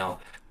kill me now.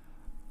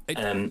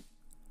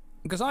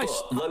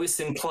 Lois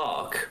and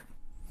Clark,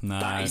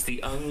 that is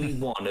the only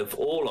one of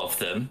all of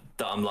them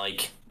that I'm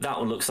like, that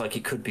one looks like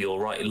it could be all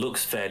right. It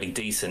looks fairly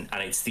decent,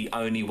 and it's the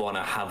only one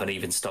I haven't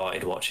even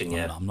started watching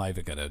yet. I'm not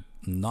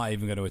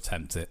even gonna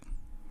attempt it.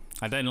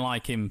 I don't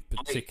like him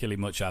particularly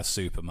much as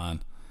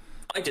Superman.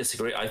 I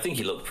disagree. I think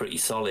he looked pretty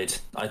solid.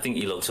 I think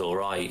he looked all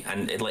right,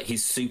 and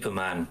his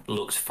Superman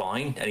looked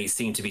fine, and he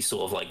seemed to be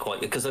sort of like quite,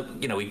 because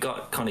we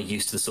got kind of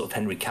used to the sort of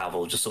Henry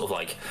Cavill, just sort of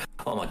like,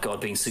 oh my god,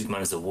 being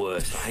Superman is the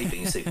worst. I hate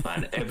being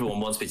Superman. Everyone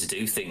wants me to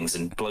do things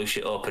and blow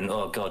shit up, and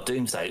oh god,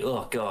 Doomsday,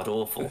 oh god,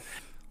 awful.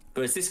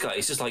 Whereas this guy,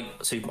 it's just like,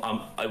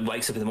 I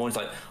wakes up in the morning,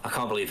 it's like, I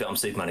can't believe it, I'm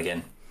Superman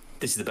again.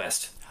 This is the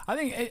best. I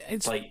think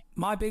it's like,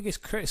 my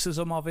biggest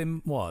criticism of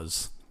him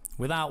was,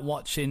 without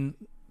watching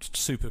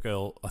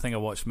Supergirl, I think I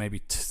watched maybe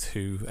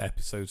 2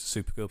 episodes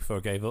of Supergirl before I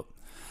gave up.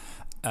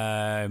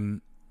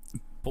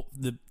 But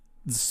the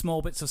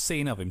small bits I've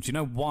seen of him, do you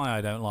know why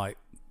I don't like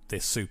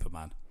this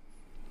Superman?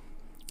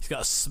 He's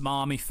got a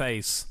smarmy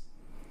face.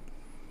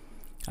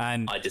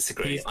 And I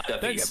disagree. I don't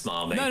think he's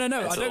smarmy. No.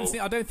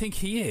 I don't think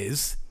he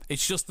is.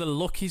 It's just the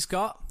look he's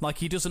got. Like,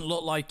 he doesn't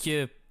look like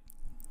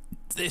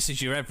this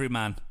is your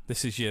everyman.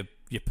 This is your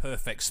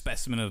perfect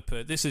specimen of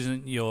this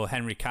isn't your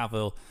Henry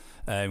Cavill,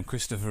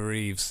 Christopher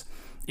Reeves.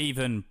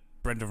 Even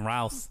Brendan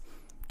Routh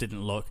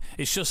didn't look.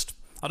 It's just,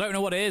 I don't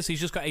know what it is.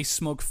 He's just got a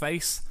smug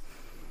face,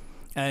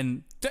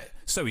 and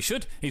so he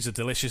should. He's a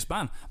delicious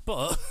man.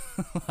 But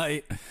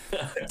like,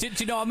 do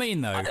you know what I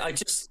mean? Though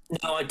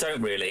I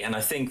don't really. And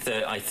I think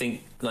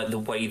like the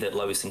way that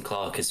Lois and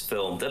Clark is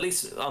filmed. At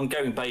least I'm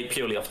going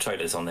purely off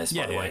trailers on this.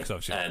 By the way, because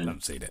obviously I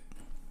haven't seen it.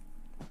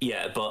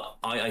 Yeah, but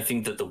I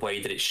think that the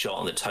way that it's shot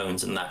and the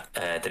tones and that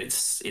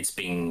it's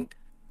being.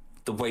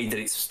 The way that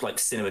it's like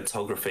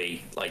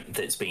cinematography, like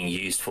that's being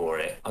used for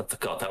it, I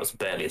forgot that was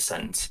barely a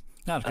sentence.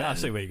 I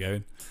see where you're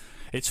going.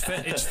 It's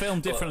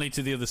filmed differently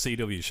to the other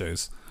CW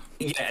shows.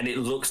 Yeah, and it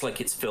looks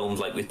like it's filmed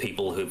like with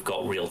people who've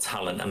got real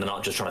talent, and they're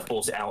not just trying to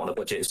force it out on a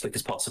budget as quick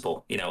as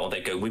possible. Or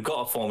they go, we've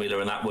got a formula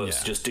and that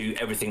works. Just do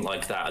everything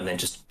like that, and then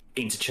just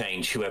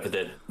interchange whoever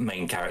the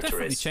main character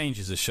definitely is.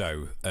 Changes the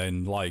show,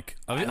 and like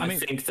I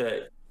think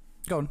that.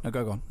 Go on. No,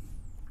 go on.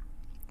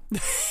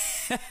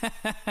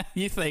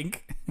 You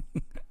think?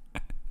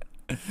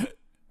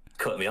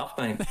 Cut me off,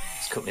 mate.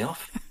 Just cut me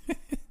off.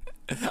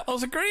 I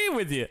was agreeing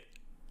with you.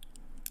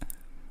 Do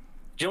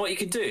you know what you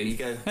could do? You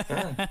go,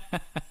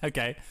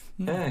 okay.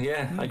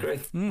 Yeah, I agree.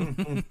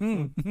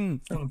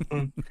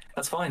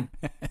 That's fine.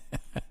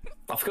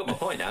 I forgot my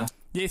point now.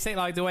 Do you think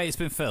like the way it's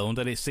been filmed,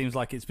 and it seems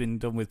like it's been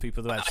done with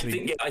people that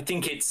actually? I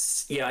think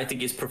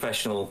it's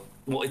professional.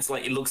 Well, it's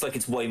like, it looks like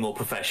it's way more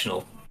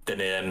professional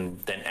than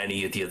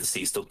any of the other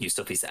CW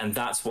stuff is, and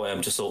that's why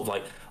I'm just sort of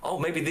like, oh,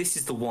 maybe this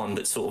is the one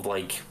that sort of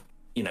like,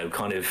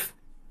 kind of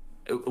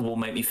will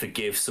make me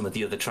forgive some of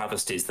the other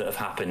travesties that have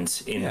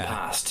happened in the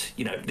past.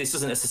 This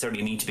doesn't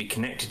necessarily need to be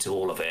connected to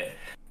all of it,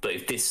 but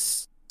if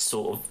this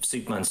sort of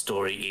Superman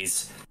story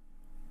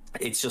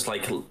it's just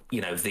like,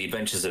 the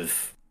adventures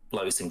of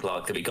Lois and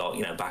Clark that we got,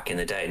 back in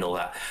the day and all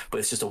that, but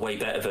it's just a way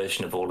better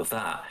version of all of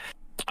that.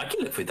 I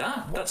can live with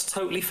that. That's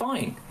totally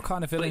fine. What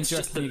kind of villains do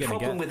you reckon you're going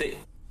to get? With it.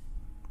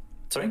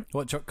 Sorry?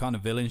 What kind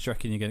of villains do you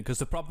reckon you're going to... Because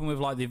the problem with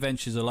like the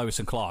adventures of Lois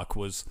and Clark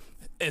was,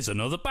 is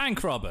another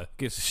bank robber.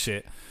 Gives a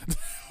shit.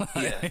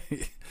 Yeah.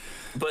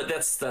 But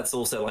that's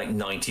also like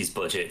 90s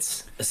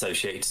budgets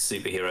associated to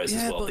superheroes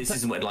as well. This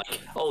isn't when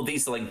like, oh,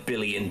 these are like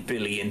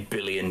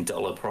billion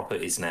dollar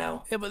properties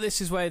now. Yeah, but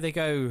this is where they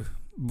go,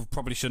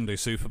 probably shouldn't do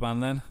Superman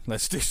then.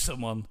 Let's do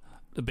someone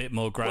a bit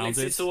more grounded.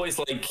 Well, it's always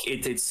like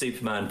it's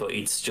Superman, but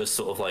it's just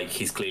sort of like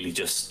he's clearly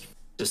just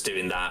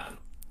doing that,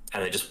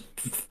 and they just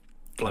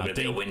blowing a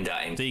bit of wind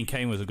at him. Dean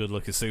Cain was a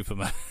good-looking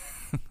Superman.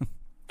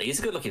 He's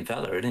a good-looking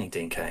fella, isn't he,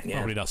 Dean Cain? Yeah.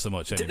 Probably not so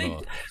much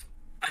anymore.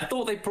 I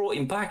thought they brought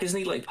him back. Isn't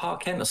he like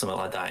Park Kent or something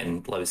like that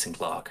in Lois and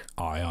Clark?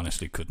 I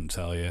honestly couldn't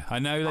tell you. I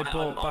know they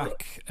brought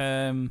back...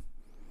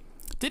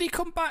 did he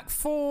come back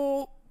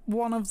for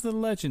one of the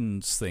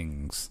Legends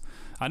things?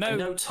 I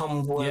know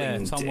Tom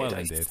Welling did,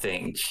 I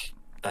think.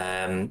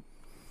 I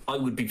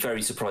would be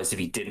very surprised if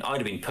he didn't. I'd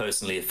have been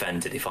personally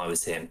offended if I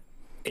was him,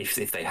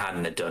 if they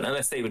hadn't have done,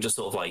 unless they were just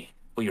sort of like,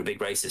 well, you're a big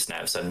racist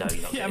now, so no,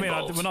 you're not. Yeah,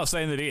 involved. We're not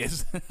saying that he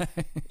is.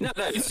 no,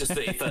 it's just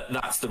that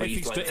that's the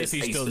reason. If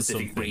he's done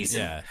something,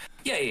 reason.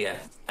 Yeah.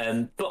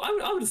 But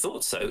I would have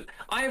thought so.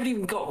 I haven't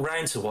even got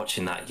round to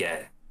watching that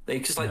yet.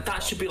 Because like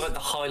that should be like the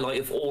highlight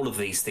of all of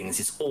these things.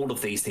 It's all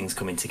of these things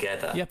coming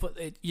together. Yeah, but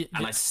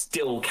and I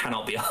still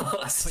cannot be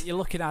arsed. But you're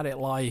looking at it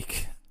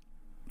like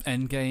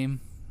Endgame,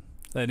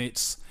 and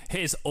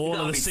here's all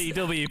of the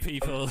CW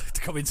people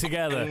coming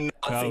together.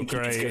 I think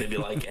it's going to be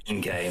like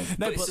Endgame.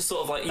 No, but it's just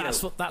sort of like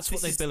that's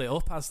what they bill it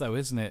up as, though,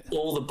 isn't it?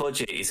 All the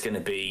budget is going to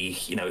be,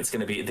 it's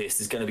going to be this.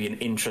 There's going to be an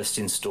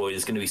interesting story.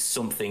 There's going to be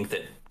something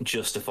that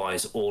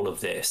justifies all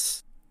of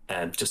this.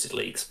 Justice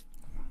Leagues.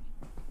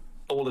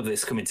 All of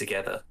this coming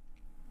together,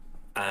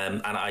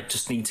 and I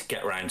just need to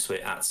get around to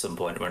it at some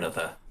point or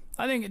another.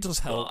 I think it does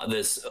help.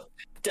 There's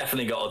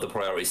definitely got other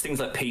priorities. Things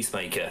like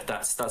Peacemaker.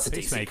 That's a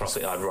decent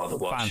profit I'd rather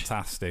watch.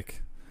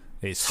 Fantastic.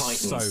 It's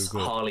Titans, so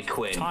good. Harley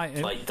Quinn.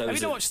 Like those. Have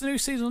you not watched the new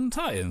season of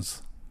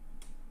Titans?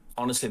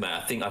 Honestly, mate,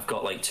 I think I've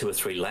got like 2 or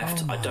 3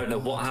 left. I don't know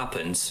what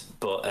happened,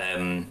 but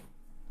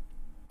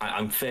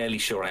I'm fairly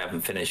sure I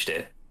haven't finished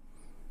it.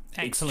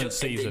 Excellent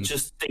season.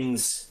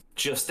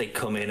 Just they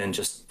come in and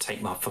just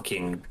take my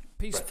fucking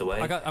breath away.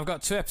 I've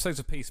got 2 episodes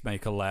of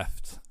Peacemaker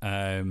left.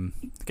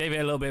 Gave it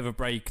a little bit of a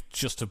break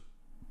just to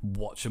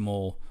watch them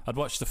all. I'd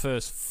watched the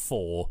first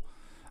 4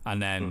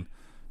 and then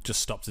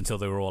just stopped until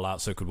they were all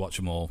out so I could watch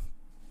them all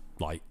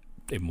like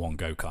in one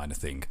go kind of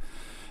thing.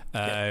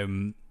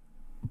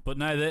 But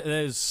no,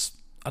 there's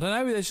I don't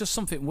know, there's just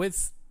something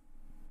with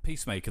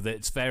Peacemaker that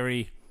it's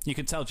very, you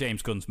can tell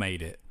James Gunn's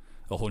made it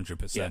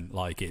 100%.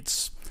 Like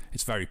it's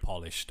very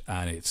polished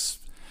and it's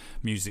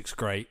music's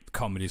great,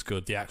 comedy's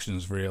good, the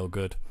action's real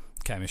good,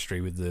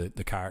 chemistry with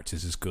the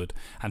characters is good,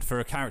 and for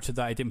a character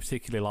that I didn't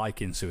particularly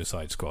like in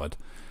Suicide Squad,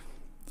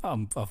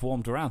 I've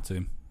warmed around to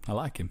him. I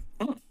like him,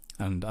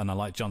 and I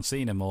like John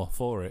Cena more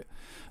for it.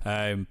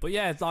 But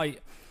yeah,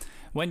 like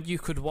when you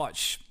could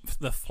watch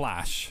The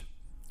Flash,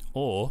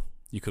 or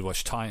you could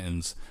watch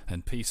Titans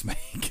and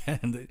Peacemaker,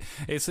 and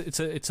it's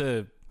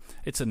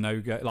a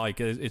no-go. Like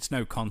it's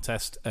no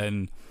contest,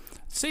 and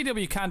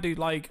CW can do,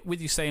 like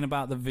with you saying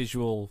about the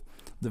visual,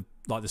 the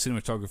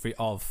cinematography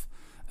of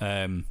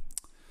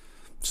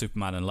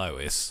Superman and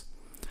Lois.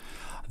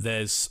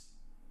 There's,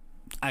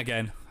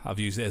 again, I've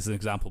used it as an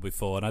example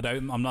before, and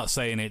I'm not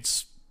saying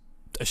it's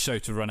a show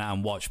to run out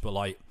and watch, but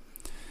like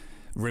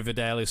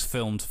Riverdale is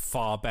filmed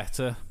far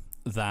better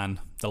than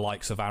the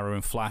likes of Arrow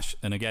and Flash,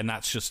 and again,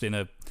 that's just in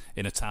a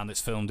town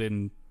that's filmed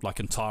in like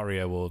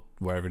Ontario or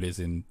wherever it is,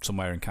 in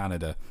somewhere in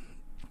Canada.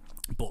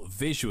 But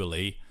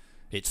visually,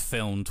 it's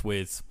filmed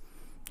with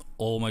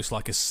almost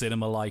like a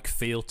cinema-like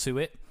feel to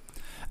it.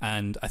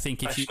 And I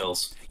think if you,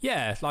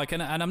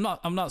 and I'm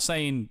not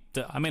saying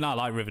that. I mean, I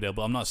like Riverdale,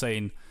 but I'm not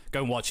saying go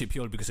and watch it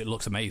purely because it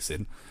looks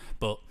amazing.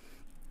 But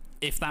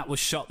if that was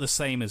shot the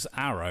same as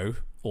Arrow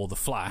or The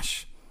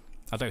Flash,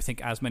 I don't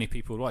think as many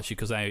people would watch it,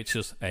 because it's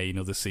just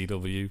another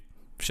CW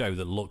show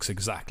that looks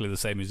exactly the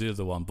same as the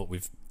other one, but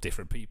with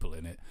different people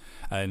in it.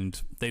 And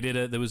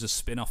there was a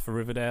spin-off for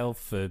Riverdale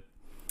for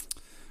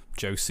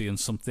Josie and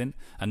something,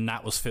 and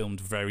that was filmed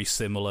very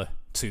similar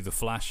to The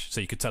Flash, so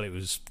you could tell it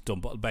was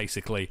done. But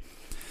basically,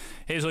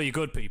 here's all your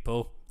good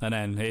people, and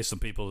then here's some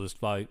people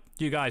just like,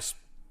 you guys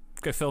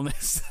go film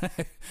this.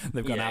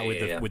 They've gone out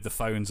with the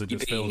phones and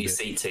just filmed it.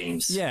 C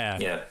teams.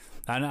 Yeah.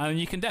 And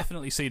you can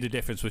definitely see the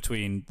difference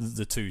between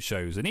the 2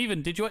 shows. And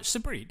even, did you watch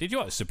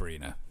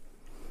Sabrina?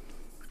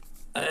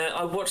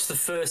 I watched the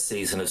first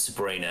season of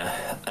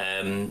Sabrina,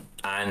 and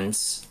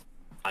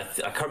I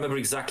can't remember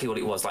exactly what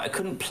it was. Like, I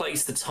couldn't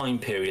place the time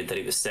period that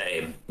it was set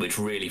in, which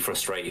really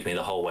frustrated me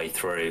the whole way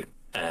through.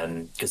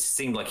 Because it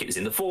seemed like it was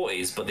in the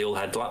 40s, but they all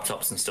had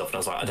laptops and stuff, and I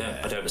was like, I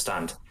don't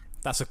understand.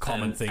 That's a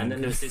common thing. And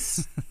then there was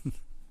this,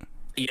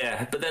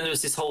 but then there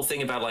was this whole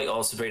thing about like,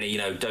 oh,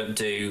 Sabrina, don't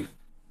do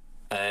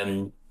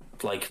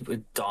like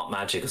dark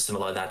magic or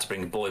something like that to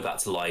bring a boy back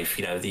to life.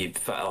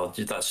 That's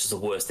just the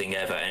worst thing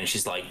ever. And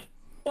she's like,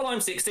 well, I'm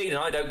 16 and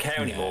I don't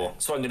care anymore,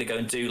 so I'm going to go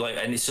and do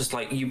and it's just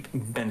like, you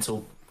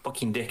mental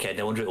fucking dickhead,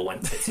 no wonder it all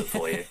went tits up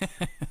for you.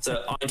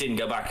 So I didn't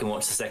go back and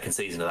watch the second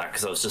season of that,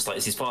 because I was just like,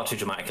 this is far too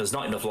dramatic, there's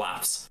not enough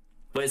laughs.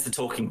 Where's the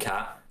talking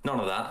cat?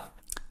 None of that.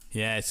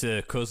 Yeah, it's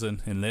a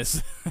cousin in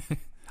this.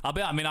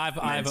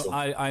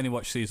 I only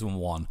watched season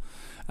 1,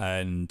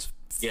 and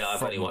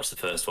I've only watched the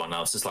first one. I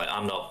was just like,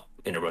 I'm not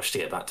in a rush to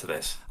get back to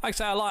this. Like I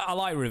say, I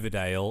like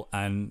Riverdale,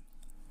 and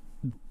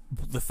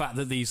the fact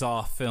that these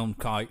are filmed,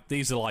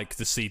 these are like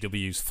the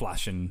CW's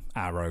Flash and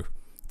Arrow.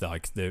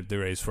 Like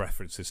there is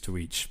references to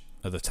each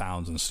of the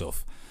towns and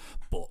stuff,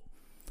 but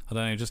I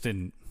don't know, it just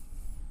didn't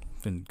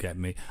get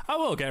me. I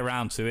will get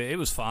around to it. It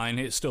was fine.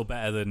 It's still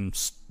better than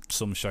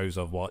some shows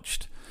I've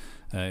watched.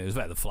 It was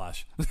better than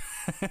Flash,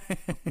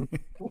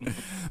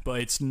 but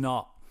it's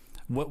not.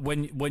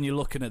 When you're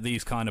looking at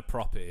these kind of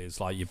properties,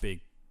 like your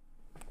big,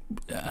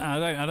 I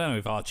don't know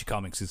if Archie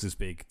Comics is as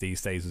big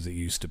these days as it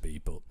used to be,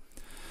 but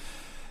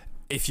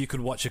if you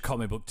could watch a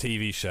comic book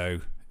TV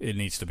show, it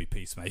needs to be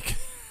Peacemaker.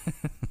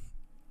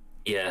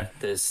 Yeah,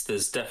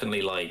 there's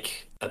definitely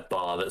like a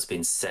bar that's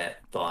been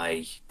set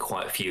by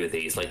quite a few of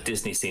these. Like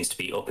Disney seems to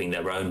be upping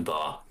their own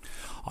bar.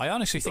 I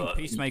honestly think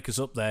Peacemaker's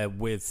up there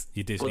with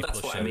your Disney Plus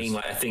shows. Well, that's what I mean.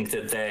 Like, I think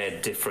that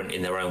they're different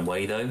in their own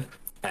way, though.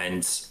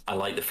 And I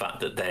like the fact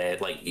that they're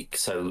like,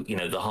 so, you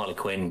know, the Harley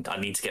Quinn, I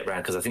need to get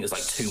around because I think there's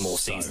like 2 more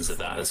seasons of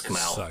that that's come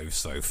out.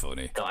 So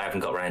funny. That I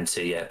haven't got around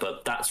to yet,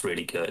 but that's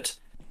really good.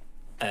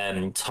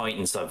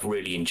 Titans I've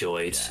really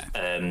enjoyed.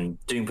 Yeah.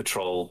 Doom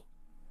Patrol,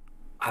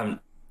 I haven't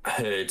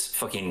heard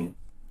fucking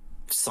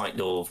sight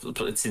or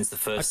since the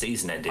first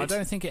season ended. I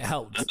don't think it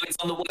helped. I know it's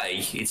on the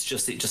way. It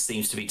just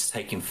seems to be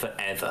taking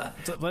forever.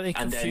 But they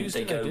And then confused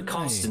they it, go didn't they?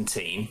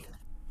 Constantine.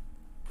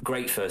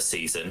 Great first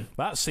season.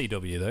 That's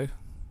CW though.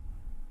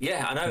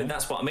 Yeah, I know, and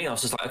that's what I mean. I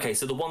was just like, okay,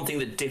 so the one thing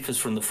that differs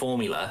from the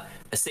formula,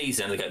 a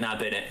season, they go, nah,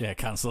 bin it. Yeah,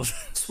 cancelled.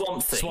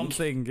 Swamp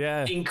Thing,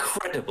 yeah.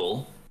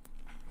 incredible.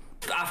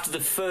 After the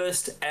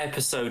first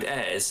episode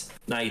airs,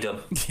 now you're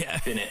done. Yeah.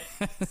 Bin it.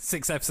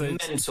 6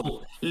 episodes.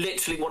 Mental.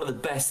 Literally one of the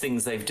best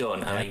things they've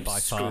done, and they by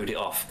screwed far. it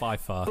off. By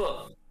far.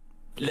 But,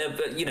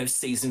 you know,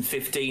 season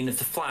 15 of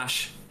The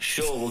Flash,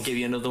 sure, we'll give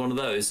you another one of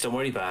those. Don't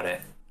worry about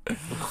it.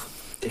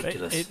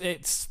 Ridiculous.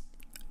 It's...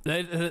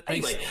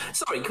 Anyway,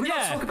 sorry, can we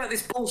not talk about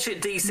this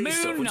bullshit DC Moon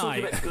stuff? We're Knight.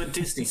 talking about good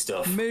Disney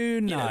stuff.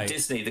 Moon You know, Knight.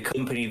 Disney, the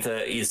company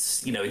that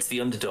is, you know, it's the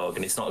underdog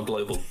and it's not a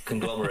global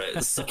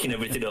conglomerate sucking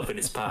everything up in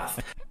its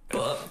path.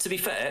 But to be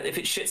fair, if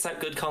it shits out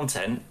good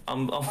content,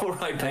 I'm all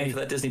right paying for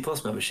that Disney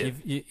Plus membership.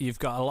 You've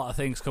got a lot of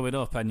things coming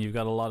up, and you've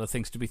got a lot of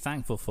things to be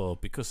thankful for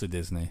because of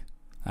Disney.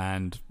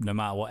 And no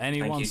matter what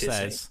anyone you, Disney.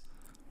 says,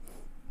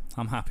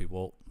 I'm happy,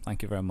 Walt.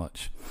 Thank you very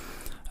much.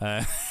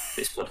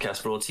 This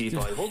podcast brought to you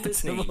by Walt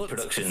Disney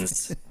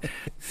Productions.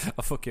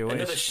 I fuck you away.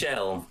 Another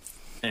shell.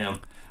 Yeah.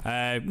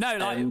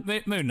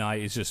 Moon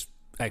Knight is just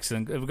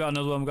excellent. We've got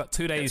another one. We've got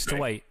 2 days to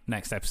wait.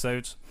 Next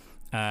episode.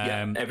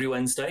 Every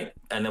Wednesday,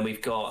 and then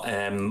we've got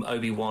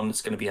Obi-Wan.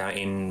 It's going to be out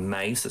in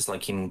May, so it's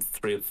like in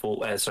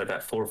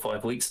about 4 or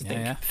 5 weeks, I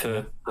think,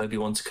 for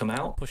Obi-Wan to come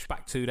out. Push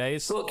back 2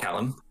 days. Look,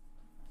 Callum,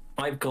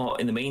 I've got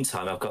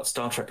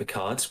Star Trek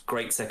Picard,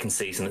 great second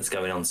season that's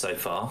going on so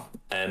far.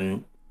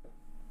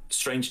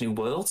 Strange New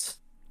Worlds,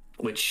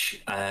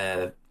 which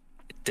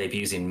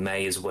debuts in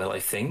May as well, I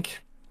think.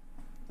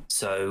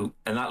 So,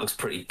 and that looks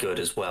pretty good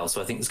as well.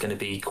 So I think there's going to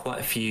be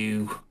quite a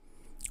few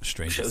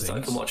shows that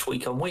I can watch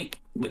week on week,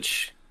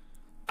 which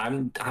I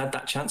haven't had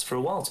that chance for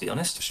a while, to be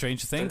honest.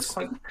 Stranger Things.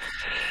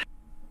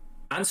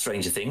 And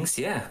Stranger Things,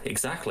 yeah,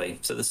 exactly.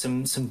 So there's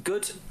some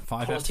good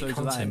 5 quality episodes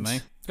content. of that in May.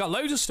 Got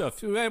loads of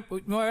stuff.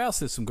 Where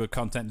else is some good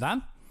content,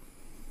 Dan?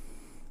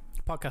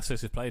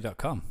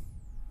 Podcastversusplay.com.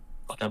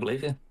 I don't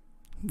believe you.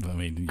 I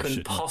mean, you Couldn't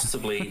shouldn't.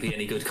 possibly be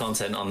any good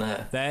content on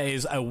there. There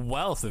is a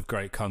wealth of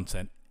great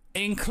content,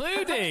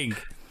 including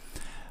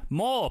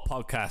more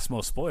podcasts,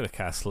 more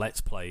spoilercasts, let's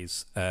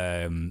plays,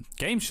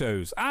 game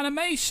shows,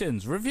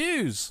 animations,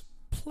 reviews,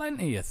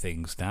 plenty of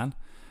things, Dan.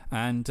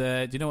 And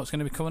do you know what's going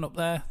to be coming up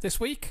there this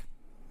week?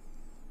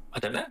 I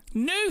don't know.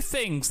 New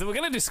things that we're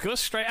going to discuss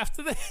straight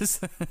after this.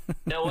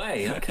 No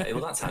way. Okay,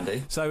 well, that's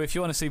handy. So if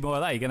you want to see more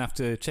of that, you're going to have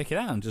to check it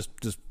out and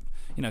just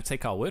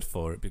take our word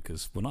for it,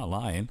 because we're not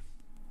lying.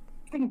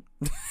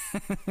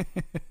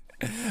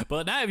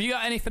 But now, have you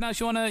got anything else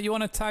you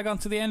want to tag on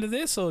to the end of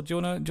this, or do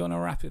you want to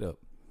wrap it up?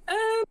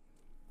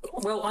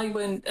 Well, I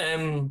went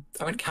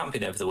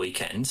camping over the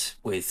weekend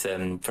with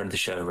friend of the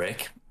show,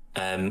 Rick.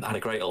 Had a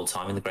great old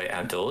time in the great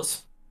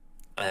outdoors.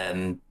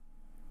 I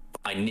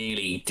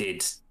nearly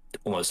did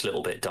almost a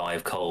little bit die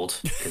of cold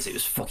because it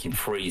was fucking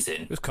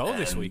freezing. It was cold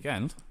this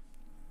weekend.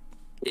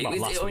 It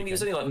was only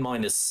like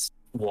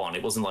 -1.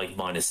 It wasn't like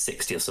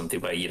 -60 or something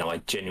where, you know, I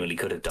genuinely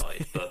could have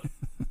died. But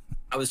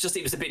it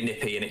was a bit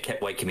nippy, and it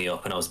kept waking me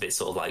up, and I was a bit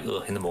sort of like,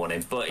 ugh, in the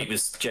morning. But it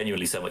was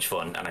genuinely so much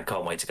fun, and I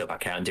can't wait to go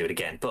back out and do it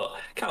again. But,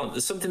 Callum,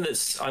 there's something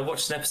I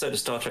watched an episode of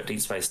Star Trek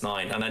Deep Space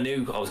Nine, and I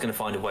knew I was going to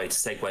find a way to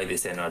segue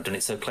this in, and I've done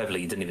it so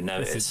cleverly you didn't even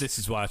notice. This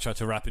is why I tried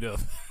to wrap it up.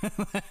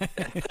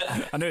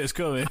 I knew it was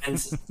coming. And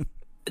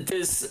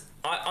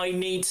I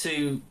need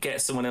to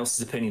get someone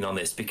else's opinion on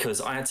this,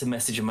 because I had to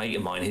message a mate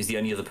of mine who's the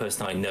only other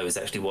person I know who's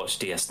actually watched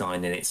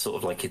DS9 in its sort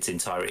of like its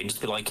entirety, and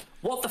just be like,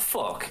 what the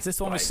fuck? Is this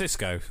the one with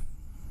Cisco?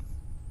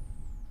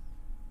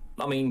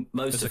 I mean,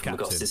 most As of a them have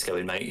got captain. Cisco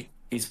in, mate.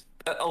 He's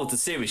the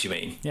series, you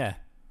mean? Yeah.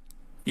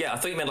 Yeah, I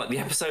thought you meant like the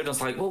episode. I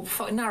was like, well,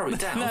 fuck, narrow it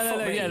down. No,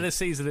 Fuck me. yeah, this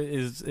season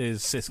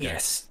is Cisco.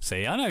 Yes.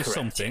 See, I know Correct,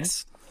 something.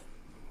 yes.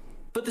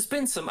 But there's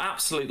been some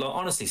absolute, like,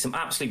 honestly, some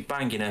absolute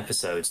banging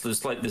episodes.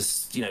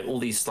 There's you know, all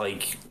these,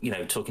 like, you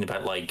know, talking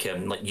about like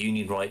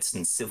union rights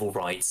and civil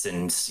rights,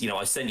 and, you know,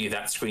 I sent you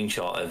that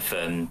screenshot of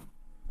when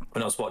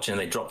I was watching,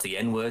 and they dropped the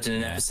N-word in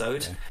an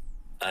episode. Yeah.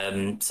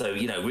 So,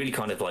 you know, really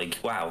kind of like,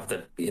 wow,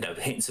 you know,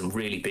 hitting some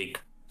really big,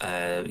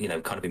 you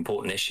know, kind of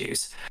important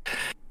issues.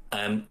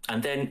 And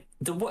then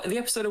the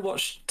episode I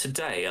watched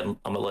today, I'm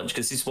at lunch,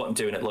 because this is what I'm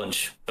doing at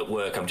lunch at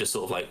work. I'm just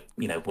sort of like,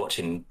 you know,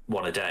 watching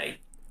one a day.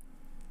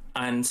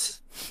 And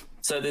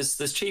so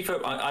there's Chief.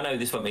 I know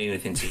this won't mean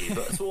anything to you,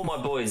 but to all my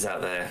boys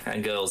out there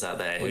and girls out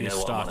there who know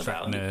what I'm on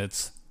Star Trek about,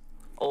 nerds.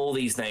 all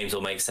these names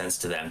will make sense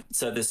to them.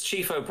 So there's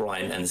Chief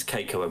O'Brien and there's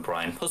Keiko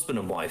O'Brien, husband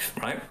and wife,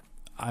 right?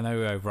 I know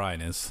who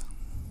O'Brien is.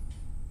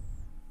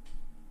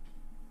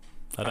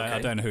 I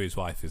don't know who his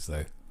wife is,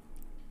 though.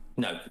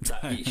 No,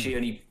 she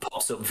only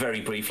pops up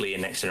very briefly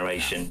in Next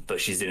Generation,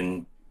 but she's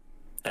in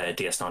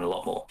DS9 a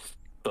lot more.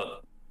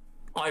 But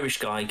Irish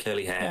guy,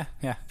 curly hair,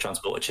 Yeah.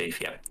 transporter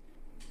chief, yeah.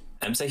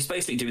 So he's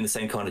basically doing the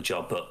same kind of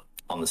job, but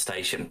on the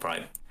station,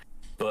 right?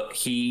 But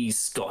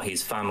he's got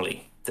his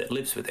family that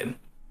lives with him.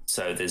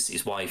 So there's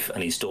his wife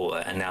and his daughter,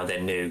 and now their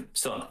new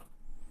son.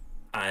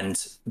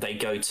 And they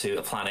go to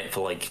a planet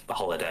for like a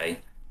holiday.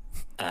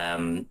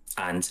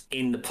 And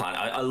in the planet,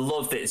 I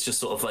love that it's just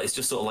sort of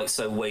like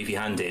so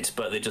wavy-handed,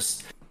 but they're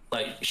just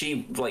like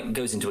she like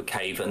goes into a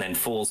cave and then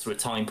falls through a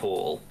time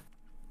portal,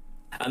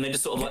 and they're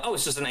just sort of like, oh,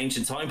 it's just an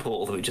ancient time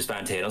portal that we just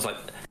found here. And I was like,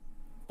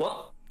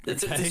 what?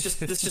 It's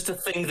just a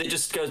thing that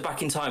just goes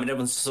back in time, and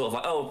everyone's sort of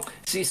like, oh,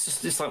 see,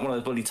 it's just like one of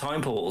those bloody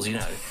time portals, you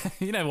know.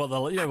 You know what they're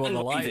like.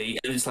 And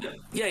it's like,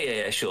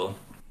 yeah, sure.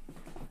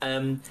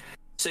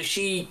 So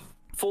she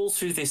falls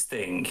through this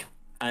thing,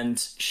 and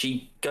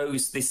she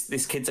goes.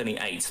 This kid's only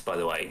 8, by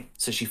the way.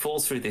 So she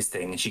falls through this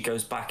thing, and she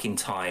goes back in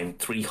time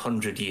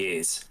 300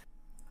 years,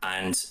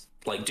 and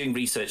like doing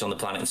research on the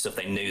planet and stuff.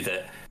 They knew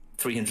that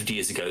 300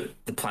 years ago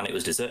the planet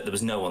was deserted. There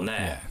was no one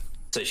there. Yeah.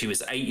 So she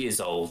was 8 years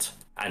old,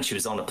 and she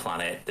was on a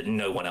planet that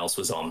no one else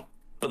was on.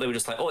 But they were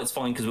just like, oh, it's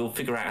fine because we'll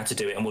figure out how to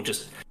do it, and we'll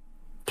just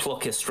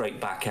pluck her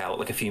straight back out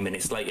like a few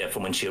minutes later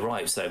from when she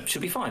arrived. So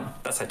she'll be fine.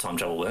 That's how time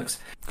travel works.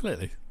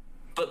 Clearly.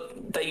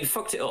 But they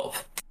fucked it up,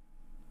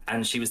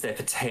 and she was there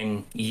for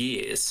 10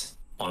 years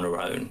on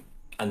her own.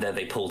 And then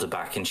they pulled her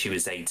back, and she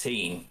was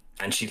 18,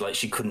 and she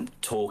couldn't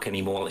talk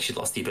anymore. Like she'd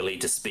lost the ability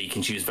to speak,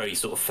 and she was very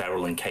sort of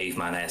feral and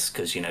caveman-esque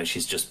because, you know,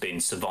 she's just been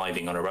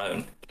surviving on her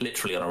own,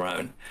 literally on her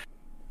own.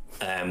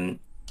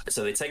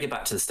 So they take her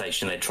back to the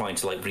station. They're trying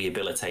to like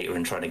rehabilitate her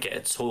and trying to get her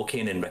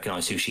talking and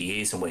recognize who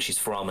she is and where she's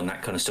from and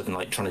that kind of stuff, and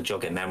like trying to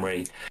jog her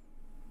memory.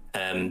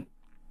 And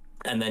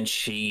then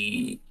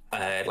she,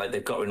 like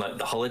they've got her in like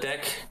the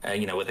holodeck,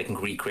 you know, where they can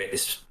recreate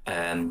this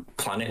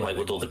planet, like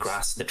with all the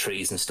grass, the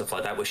trees and stuff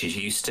like that, which she's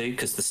used to,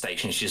 because the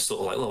station's just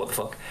sort of like, oh, what the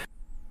fuck?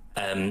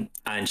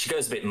 And she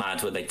goes a bit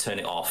mad when they turn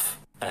it off.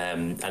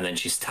 And then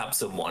she stabs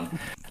someone,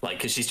 like,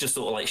 because she's just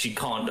sort of like, she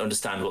can't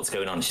understand what's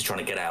going on. She's trying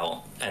to get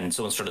out, and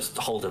someone's trying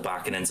to hold her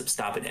back and ends up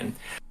stabbing him.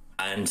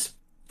 And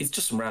it's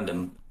just some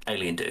random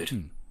alien dude.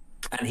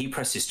 And he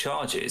presses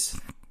charges,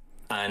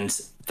 and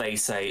they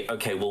say,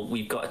 okay, well,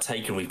 we've got to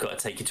take her, we've got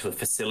to take her to a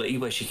facility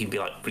where she can be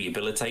like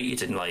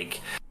rehabilitated and like,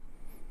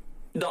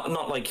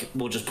 not like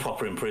we'll just pop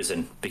her in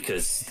prison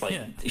because like,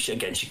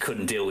 she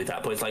couldn't deal with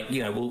that. But it's like,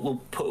 you know, we'll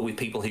put her with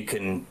people who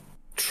can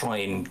try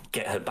and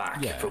get her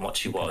back from what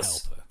she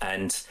was.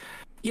 And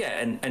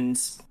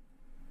and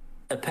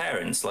her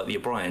parents, like the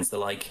O'Briens, they're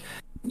like,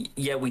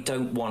 yeah, we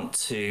don't want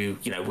to,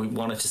 you know, we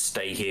want her to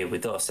stay here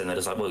with us. And they're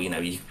just like, well, you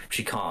know,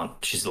 she can't,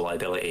 she's a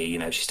liability, you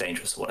know, she's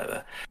dangerous or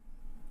whatever.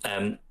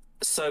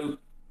 So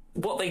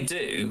what they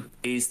do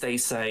is they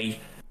say,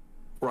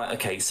 right,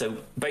 okay, so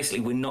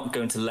basically we're not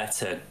going to let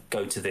her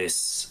go to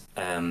this,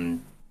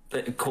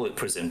 call it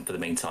prison for the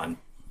meantime.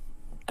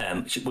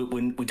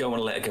 We don't want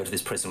to let her go to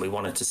this prison. We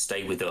want her to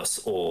stay with us,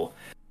 or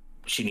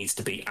she needs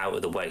to be out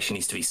of the way. She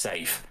needs to be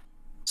safe.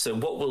 So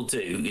what we'll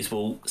do is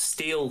we'll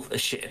steal a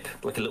ship,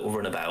 like a little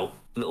runabout,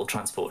 a little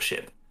transport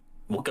ship.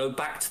 We'll go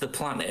back to the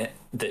planet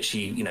that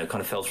she, you know,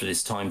 kind of fell through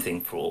this time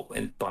thing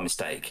by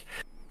mistake.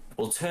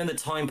 We'll turn the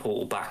time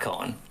portal back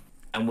on,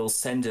 and we'll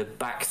send her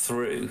back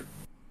through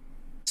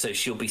so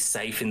she'll be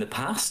safe in the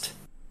past.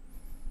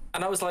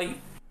 And I was like,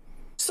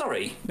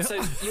 sorry, so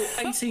your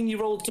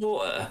 18-year-old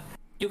daughter,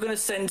 you're going to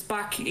send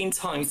back in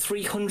time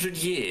 300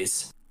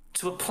 years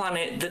to a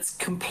planet that's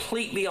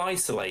completely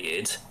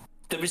isolated.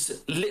 There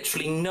is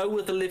literally no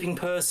other living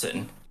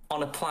person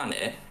on a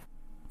planet,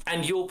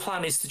 and your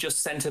plan is to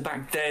just send her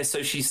back there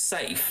so she's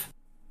safe.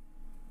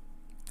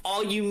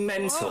 Are you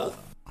mental?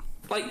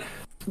 Like,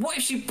 what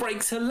if she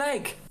breaks her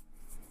leg?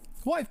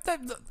 What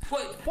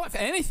if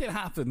anything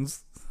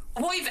happens?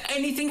 What if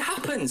anything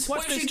happens?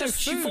 What if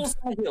she falls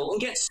down a hill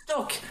and gets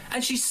stuck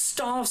and she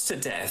starves to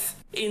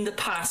death in the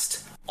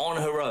past on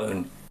her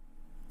own?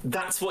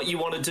 That's what you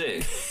want to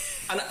do.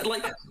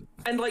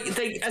 And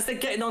they, as they're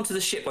getting onto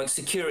the ship, like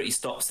security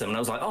stops them, and I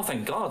was like, oh,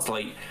 thank God!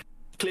 Like,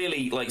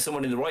 clearly, like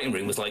someone in the writing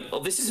room was like, oh,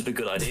 this isn't a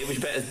good idea. We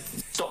better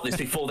stop this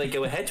before they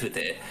go ahead with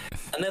it.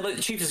 And then like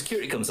the chief of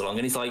security comes along,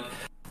 and he's like,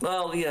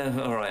 well, yeah,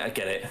 all right, I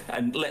get it,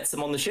 and lets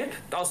them on the ship.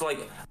 I was like,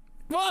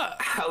 what?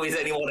 How is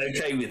anyone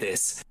okay with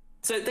this?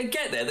 So they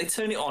get there, they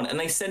turn it on, and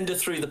they send her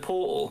through the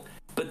portal.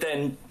 But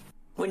then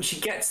when she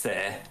gets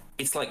there,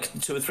 it's like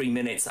 2 or 3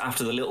 minutes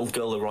after the little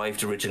girl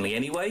arrived originally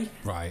anyway.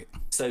 Right.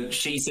 So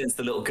she sends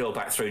the little girl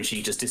back through, and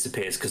she just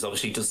disappears because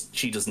obviously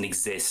she doesn't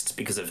exist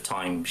because of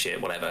time shit,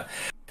 whatever.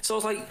 So I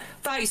was like,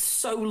 that is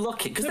so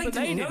lucky, because they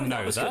didn't know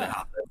that was going to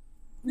happen.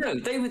 No,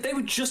 they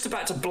were just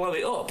about to blow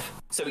it up,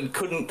 so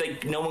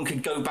no one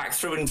could go back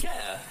through and get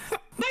her.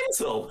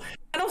 Mental.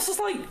 And I was just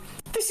like,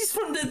 this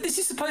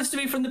is supposed to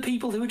be from the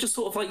people who are just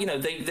sort of like, you know,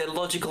 they're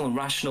logical and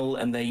rational,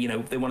 and they, you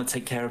know, they want to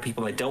take care of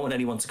people, and they don't want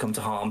anyone to come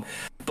to harm.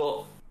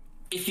 But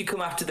if you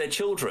come after their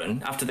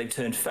children after they've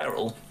turned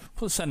feral,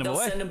 send them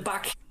away. Send them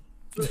back.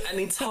 an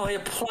entire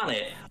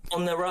planet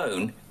on their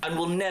own and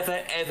will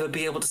never ever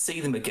be able to see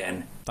them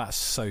again. That's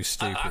so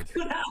stupid.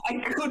 I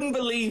couldn't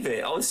believe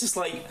it. I was just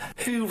like,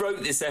 who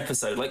wrote this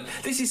episode? Like,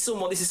 this is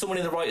someone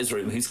in the writer's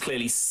room who's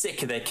clearly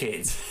sick of their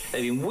kids.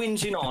 They've been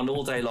whinging on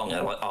all day long. And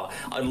they're like, oh,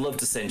 I'd love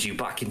to send you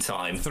back in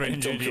time 300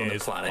 and dump you on the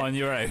years planet. on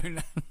your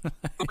own.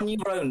 On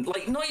your own.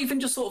 Like, not even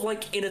just sort of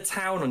like in a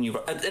town on your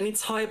own. An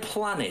entire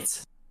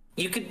planet.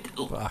 You could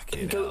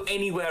go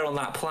anywhere on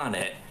that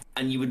planet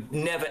and you would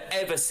never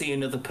ever see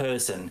another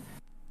person.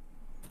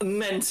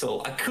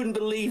 Mental. I couldn't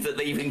believe that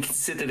they even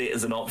considered it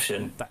as an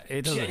option.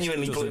 It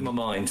genuinely blew my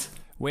mind.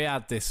 We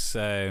had this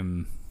I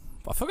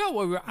forgot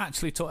what we were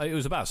actually talking. It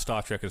was about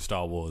Star Trek and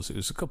Star Wars. It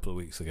was a couple of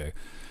weeks ago.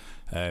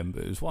 But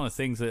it was one of the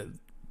things that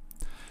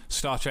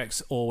Star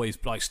Trek's always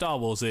like. Star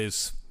Wars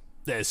is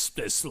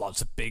there's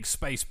lots of big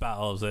space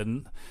battles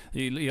and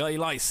you got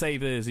your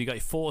lightsabers, you got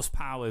your force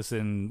powers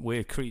and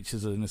weird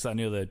creatures and this that, and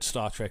the other.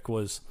 Star Trek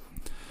was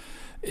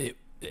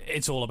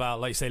it's all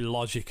about, like, say,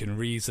 logic and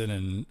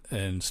reason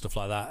and stuff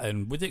like that.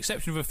 And with the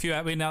exception of a few,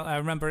 I mean, I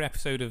remember an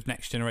episode of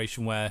Next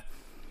Generation where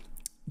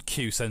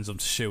Q sends them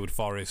to Sherwood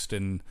Forest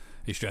and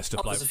he's dressed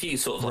up like a few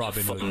sort of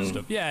Robin Hood and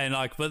stuff. Yeah, and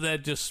like, but they're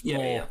just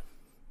more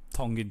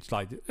tongue-in,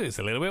 like, it's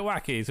a little bit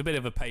wacky. It's a bit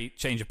of a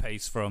change of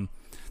pace from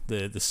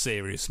the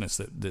seriousness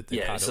that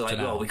they've had so up like,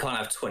 to now. well, we can't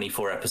have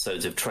 24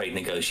 episodes of trade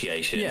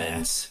negotiation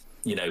and,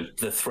 you know,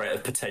 the threat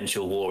of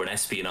potential war and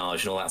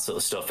espionage and all that sort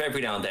of stuff.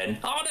 Every now and then,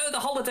 oh no, the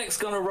holodeck's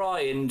gone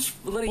awry and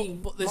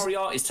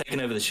Moriarty's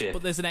taken over the ship.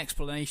 But there's an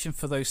explanation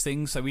for those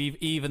things. So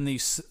even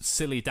these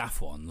silly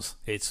daft ones,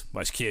 it's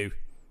Q.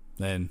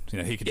 Then, you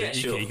know, he could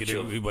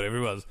do whatever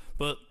he was.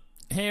 But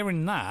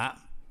hearing that,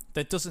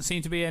 there doesn't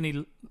seem to be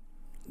any.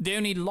 The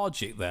only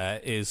logic there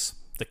is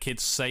the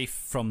kid's safe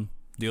from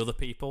the other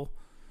people.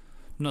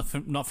 Not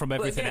from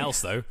everything else,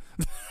 though.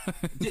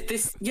 But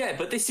this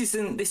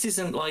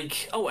isn't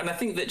like. Oh, and I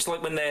think that just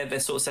like when they're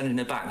sort of sending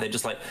her back, they're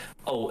just like,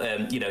 oh,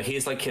 you know,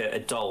 here's like a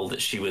doll that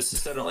she was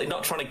certainly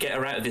not trying to get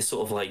her out of this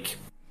sort of like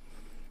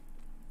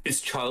this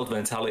child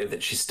mentality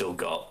that she's still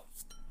got.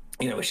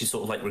 You know, where she's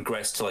sort of like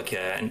regressed to like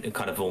a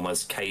kind of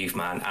almost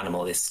caveman,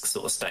 animalistic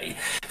sort of state.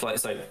 Like,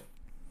 so,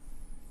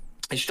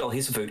 here's your doll,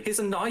 here's some food, here's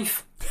a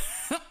knife.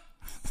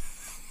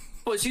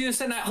 What, she's gonna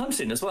send out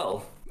hunting as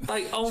well?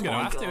 Like, oh she's my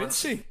god, god, isn't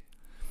she?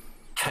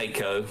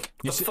 Keiko,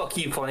 the fuck are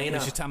you playing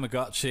at? Is your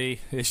Tamagotchi?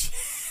 Is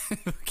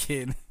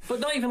kid? But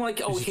not even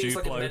like, oh, here's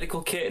like a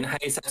medical kit and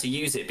here's how to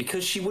use it,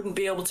 because she wouldn't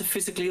be able to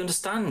physically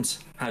understand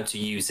how to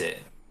use it.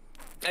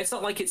 It's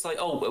not like it's like,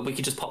 oh, we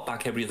could just pop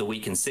back every other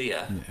week and see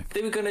her. Yeah.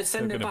 They were going to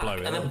send her back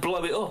and then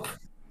blow it up.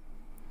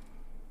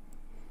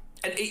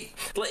 And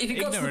like, if it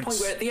got to the point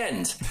where at the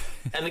end,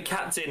 and the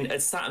captain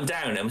had sat him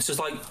down and was just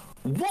like,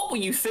 what were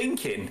you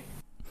thinking?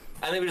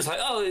 And they were just like,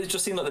 oh, it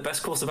just seemed like the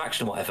best course of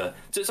action or whatever.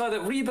 So it's either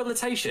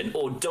rehabilitation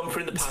or dump her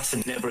in the past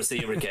and never see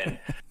her again.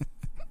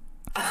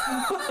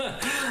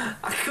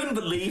 I couldn't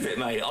believe it,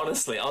 mate.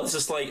 Honestly, I was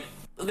just like,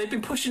 they've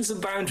been pushing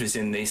some boundaries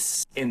in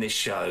this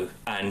show,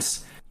 and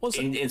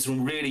in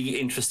some really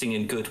interesting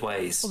and good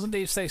ways. Wasn't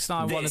Deep Space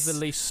Nine one of the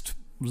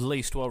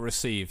least well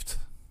received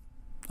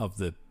of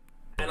the?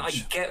 And I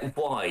get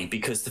why,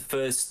 because the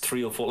first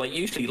 3 or 4, like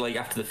usually like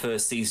after the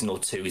first season or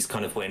 2 is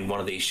kind of when one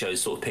of these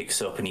shows sort of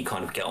picks up and you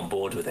kind of get on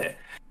board with it.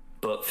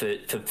 But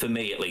for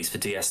me, at least, for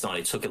DS9,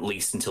 it took at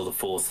least until the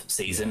 4th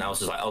season. Yeah. I was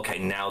just like, okay,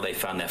 now they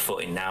found their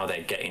footing. Now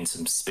they're getting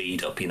some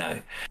speed up, you know.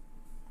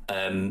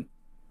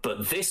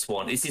 But this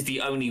is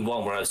the only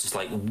one where I was just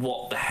like,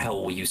 what the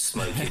hell were you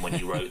smoking when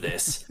you wrote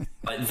this?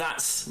 Like,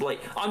 that's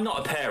like, I'm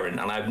not a parent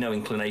and I have no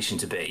inclination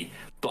to be,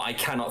 but I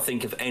cannot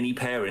think of any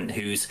parent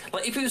who's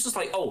like, if it was just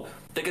like, oh,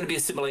 they're going to be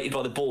assimilated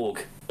by the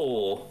Borg,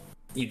 or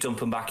you dump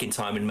them back in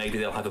time and maybe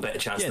they'll have a better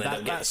chance and they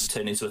don't get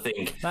turned into a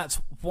thing.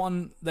 That's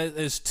one.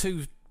 There's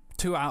two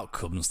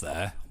outcomes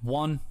there.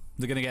 One,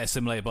 they're going to get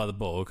assimilated by the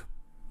Borg.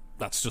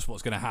 That's just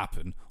what's going to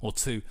happen. Or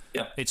 2,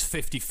 it's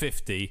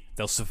 50-50.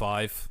 They'll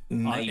survive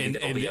in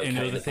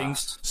other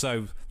things.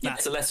 So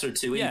it's a lesser of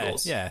 2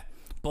 evils. Yeah,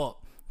 but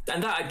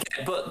and that I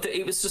get. But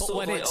it was just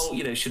sort of like, oh,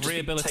 you know, should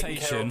just be taken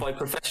care of by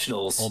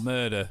professionals or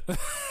murder.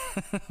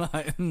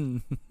 Like,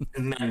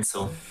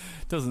 mental.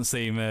 Doesn't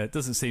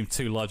seem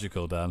too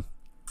logical, Dan.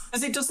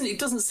 Because it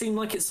doesn't seem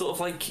like it's sort of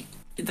like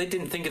they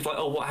didn't think of like,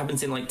 oh, what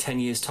happens in like 10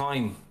 years'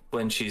 time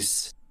when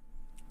she's,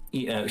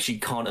 you know, she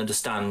can't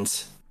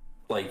understand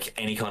like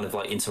any kind of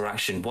like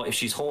interaction. What if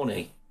she's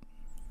horny?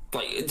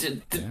 Like,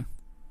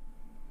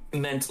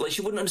 mental. Like,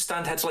 she wouldn't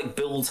understand how to like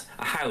build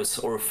a house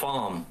or a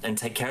farm and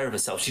take care of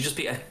herself. She'd just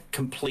be a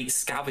complete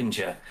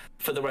scavenger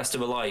for the rest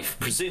of her life,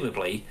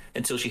 presumably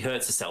until she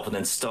hurts herself and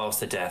then starves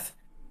to death.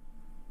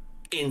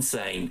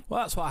 Insane.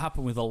 Well, that's what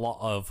happened with a lot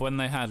of when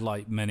they had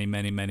like many.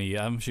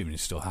 I'm assuming it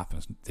still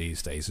happens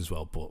these days as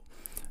well, but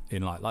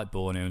in like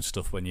Borneo and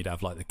stuff, when you'd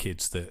have like the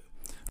kids that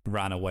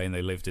ran away and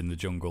they lived in the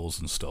jungles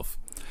and stuff.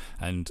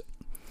 And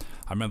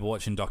I remember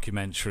watching a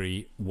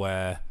documentary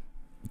where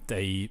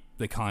it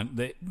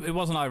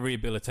wasn't like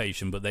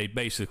rehabilitation, but they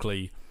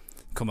basically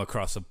come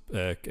across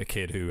a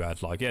kid who had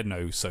he had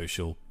no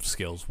social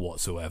skills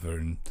whatsoever,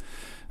 and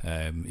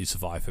he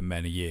survived for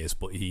many years,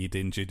 but he'd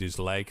injured his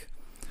leg.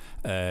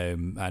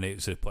 And it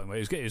was a point where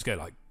he was getting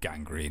like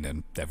gangrene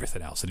and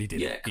everything else, and he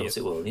did. Yeah, of course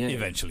it will. Yeah, he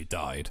eventually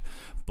died,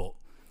 but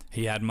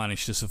he had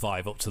managed to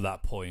survive up to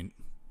that point,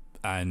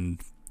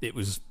 and it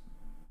was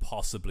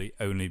possibly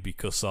only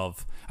because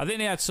of, I think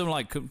he had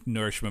some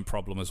nourishment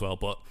problem as well,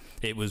 but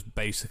it was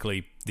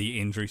basically the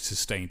injury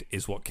sustained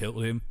is what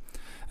killed him,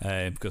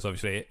 because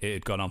obviously it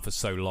had gone on for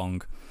so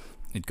long.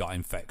 It got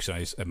infection.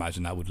 I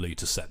imagine that would lead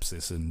to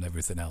sepsis and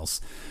everything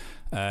else.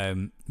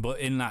 But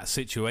in that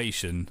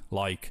situation,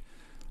 like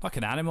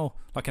an animal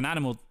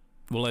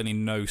will only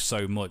know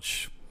so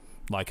much.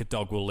 Like a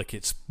dog will lick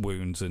its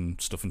wounds and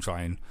stuff and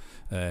try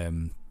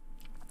and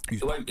you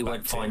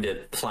won't find a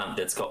plant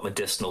that's got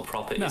medicinal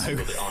properties and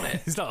rub it on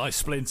it. It's not like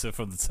Splinter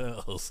from the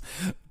Turtles,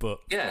 but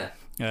yeah.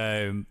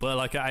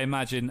 But I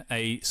imagine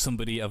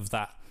somebody of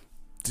that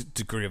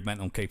degree of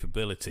mental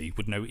capability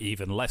would know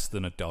even less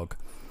than a dog.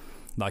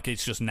 Like,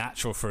 it's just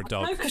natural for a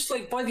dog. No, because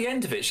by the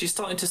end of it, she's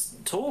starting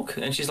to talk,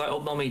 and she's like, "Oh,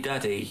 mommy,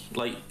 daddy,"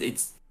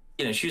 it's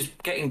she was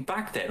getting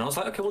back there, and I was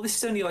like, "Okay, well, this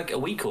is only a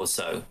week or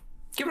so.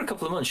 Give her a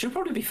couple of months, she'll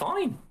probably be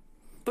fine."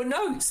 But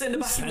no, send her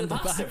back into the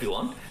past,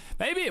 everyone.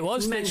 Maybe it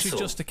was literally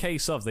just a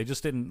case of they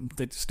just didn't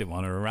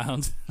want her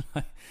around.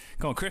 Come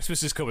on,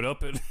 Christmas is coming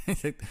up, and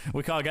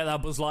we can't get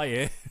that Buzz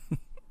Lightyear.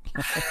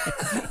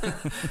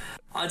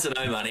 I don't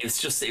know, man. It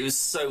was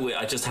so weird.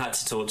 I just had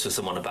to talk to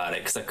someone about it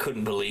because I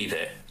couldn't believe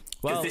it.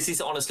 Because this is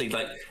honestly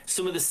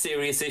some of the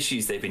serious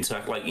issues they've been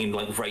talking, in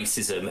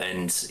racism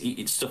and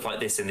stuff like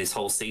this in this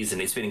whole season.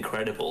 It's been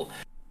incredible.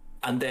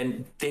 And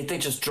then they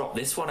just dropped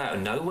this one out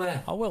of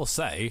nowhere. I will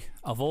say,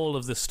 of all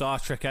of the Star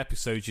Trek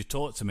episodes you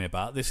talked to me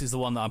about, this is the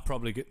one that I'm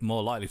probably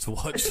more likely to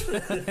watch.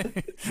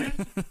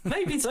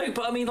 Maybe so,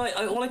 but I mean,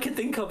 all I can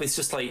think of is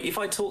just if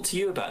I talked to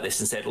you about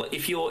this and said,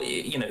 if you're,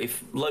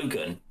 if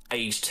Logan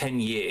aged 10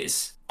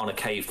 years on a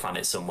cave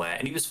planet somewhere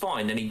and he was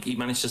fine, and he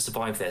managed to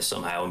survive there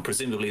somehow, and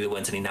presumably there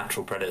weren't any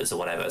natural predators or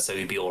whatever, so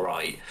he'd be all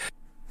right.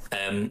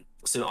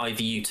 So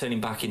either you turn him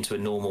back into a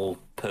normal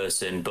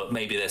person, but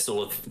maybe they're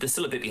still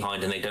a bit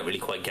behind and they don't really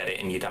quite get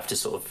it, and you'd have to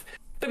sort of,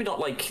 maybe not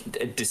like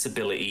a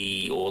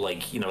disability or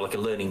like a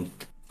learning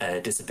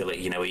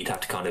disability, where you'd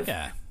have to kind of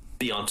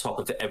be on top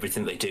of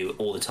everything they do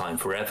all the time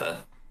forever.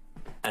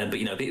 But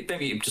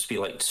maybe it'd just be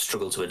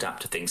struggle to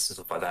adapt to things and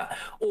stuff like that,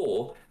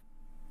 or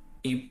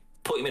you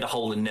put him in a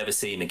hole and never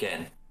see him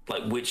again.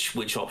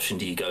 Which option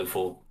do you go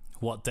for?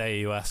 What day are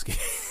you asking?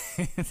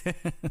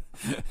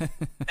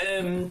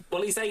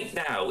 Well, he's 8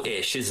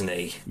 now-ish, isn't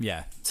he?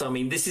 Yeah. So, I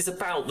mean, this is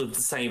about the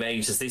same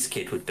age as this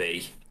kid would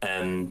be.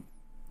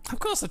 Of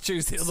course I'd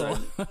choose the other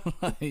one.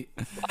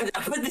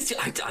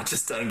 I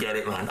just don't get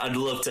it, man. I'd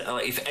love to,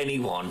 if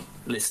anyone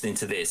listening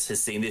to this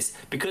has seen this,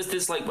 because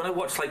there's when I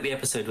watched the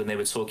episode when they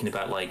were talking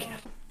about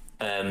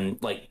Ben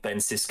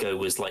Sisko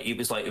was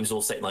it was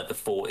all set in the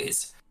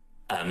 40s.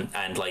 And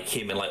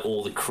him and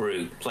all the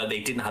crew, they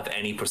didn't have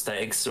any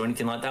prosthetics or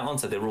anything like that on,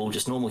 so they were all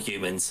just normal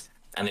humans,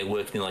 and they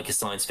worked in a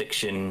science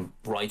fiction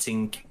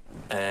writing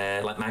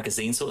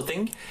magazine sort of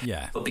thing.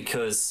 Yeah. But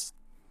because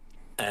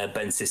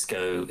Ben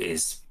Sisko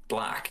is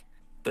black,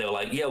 they were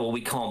like, yeah, well,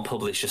 we can't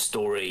publish a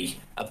story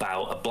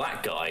about a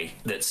black guy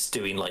that's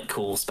doing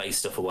cool space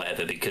stuff or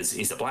whatever because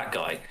he's a black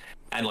guy.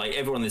 And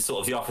everyone in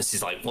the office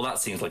is well, that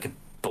seems like a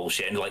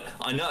bullshit, and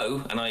I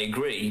know and I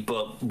agree,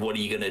 but what are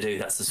you going to do?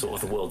 That's the sort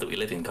of the world that we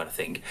live in, kind of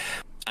thing.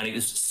 And it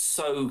was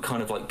so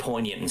kind of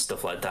poignant and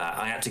stuff like that.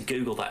 I had to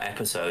Google that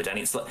episode, and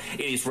it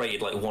is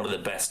rated one of the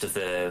best of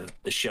the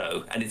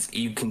show, and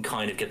you can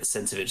kind of get the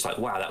sense of it. It's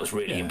wow, that was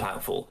really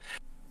impactful.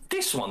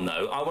 This one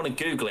though, I want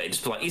to Google it and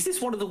just be is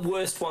this one of the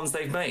worst ones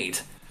they've made?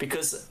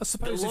 Because I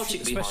suppose the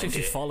logic especially if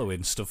you're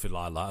following stuff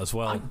like that as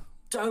well.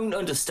 Don't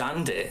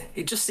understand it.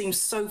 It just seems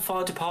so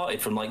far departed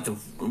from the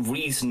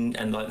reason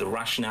and the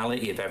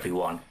rationality of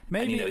everyone.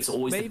 Maybe and, it's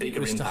always the bigger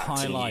it was impact to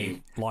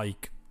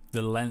highlight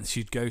the lengths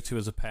you'd go to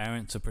as a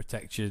parent to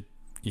protect your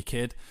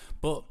kid,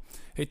 but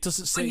it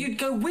doesn't seem. And you'd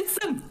go with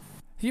them.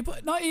 Yeah,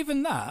 but not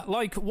even that.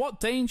 What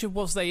danger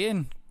was they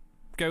in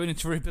going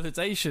into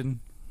rehabilitation?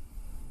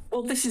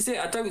 Well, this is it.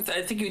 I think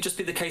it would just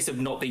be the case of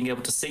not being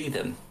able to see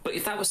them. But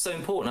if that was so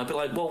important, I'd be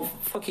well,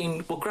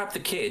 we'll grab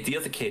the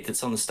other kid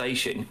that's on the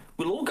station.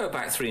 We'll all go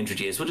back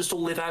 300 years. We'll just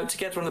all live out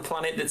together on a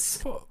planet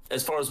that's,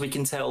 as far as we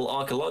can tell,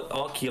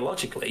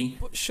 archaeologically,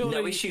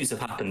 no issues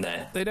have happened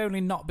there. They'd only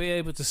not be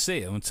able to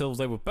see them until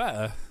they were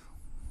better.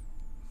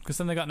 Because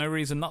then they got no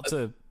reason not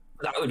to.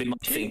 That would be my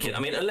thinking. I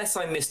mean, unless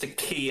I missed a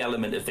key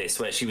element of this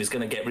where she was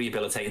going to get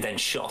rehabilitated, then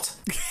shot,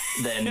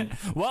 then...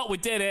 Well, we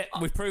did it.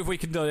 We proved we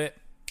can do it.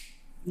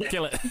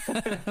 Kill it.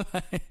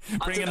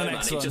 Bring in the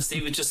next one.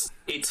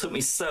 It took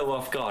me so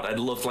off guard. I'd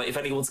love, if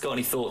anyone's got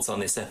any thoughts on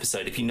this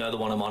episode, if you know the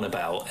one I'm on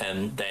about,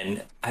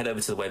 then head over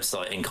to the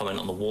website and comment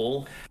on the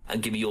wall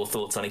and give me your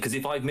thoughts on it. Because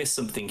if I've missed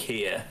something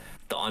here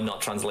that I'm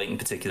not translating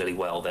particularly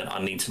well, then I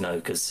need to know,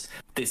 because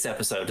this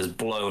episode has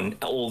blown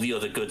all the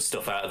other good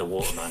stuff out of the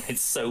water, man.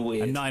 It's so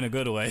weird. And not in a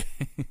good way.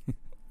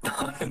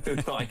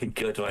 Right,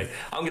 good way.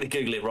 I'm going to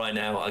Google it right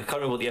now. I can't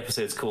remember what the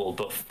episode's called,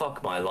 but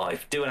fuck my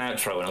life. Do an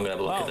outro and I'm going to have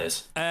a look at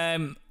this.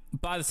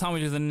 By the time we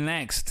do the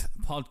next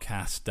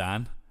podcast,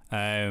 Dan,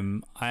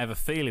 I have a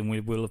feeling we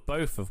will have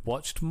both have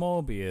watched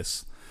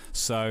Morbius.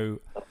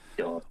 So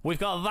God. we've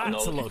got that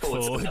to look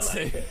forward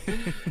to.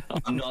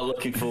 I'm not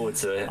looking forward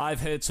to it.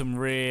 I've heard some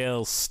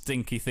real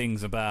stinky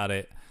things about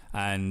it,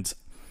 and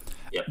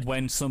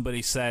when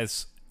somebody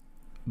says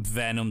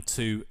Venom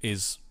 2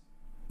 is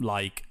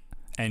like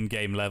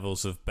Endgame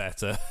levels of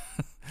better,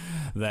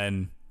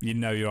 then you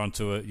know you're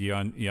onto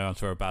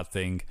a bad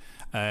thing.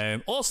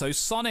 Also,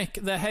 Sonic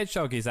the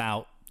Hedgehog is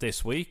out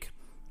this week.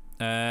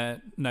 No,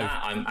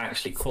 I'm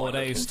actually quite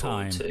 4 days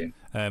time.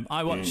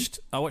 I watched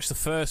the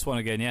first one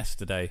again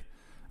yesterday,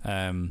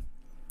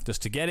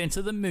 just to get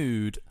into the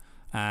mood.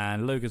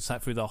 And Logan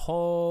sat through the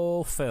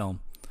whole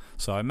film,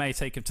 so I may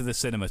take him to the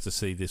cinema to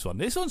see this one.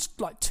 This one's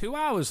like 2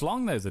 hours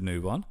long, though. The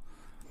new one.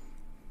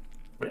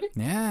 Really?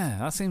 Yeah,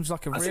 that seems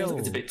like a real. Seems like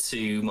it's a bit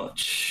too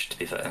much, to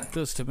be fair. It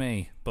does to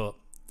me, but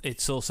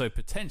it's also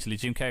potentially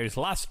Jim Carrey's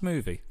last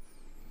movie.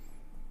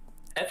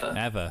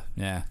 Ever,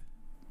 yeah.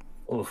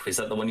 Oh, is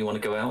that the one you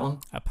want to go out on?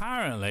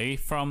 Apparently,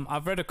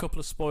 I've read a couple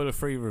of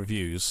spoiler-free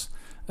reviews,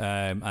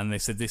 and they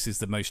said this is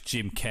the most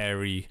Jim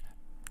Carrey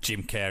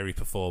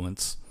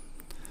performance.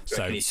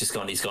 So he's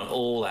gone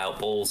all out,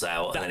 balls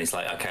out, and then he's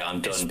like, okay,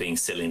 I'm done being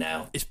silly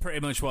now. It's pretty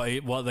much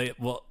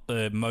what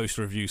most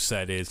reviews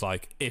said is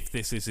like, if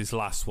this is his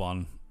last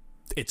one,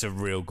 it's a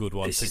real good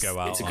one to go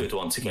out on. It's a good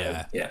one to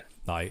go. Yeah.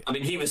 Like, I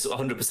mean, he was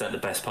 100% the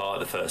best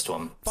part of the first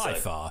one. By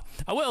far.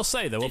 I will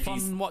say, though,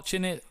 upon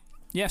watching it,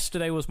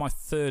 yesterday was my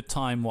third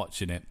time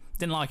watching it.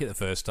 Didn't like it the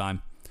first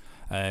time.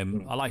 I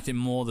liked it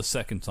more the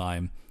second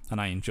time,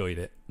 and I enjoyed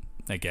it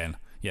again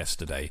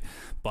yesterday.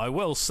 But I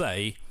will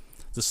say,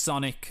 the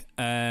Sonic...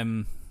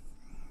 fucking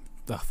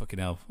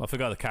hell. I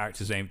forgot the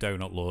character's name,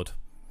 Donut Lord.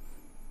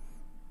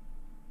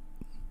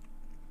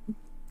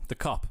 The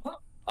cop.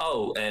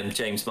 Oh,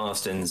 James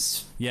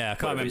Marston's... Yeah, I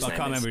can't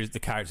remember the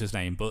character's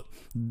name, but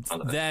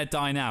their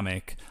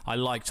dynamic I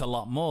liked a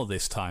lot more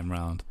this time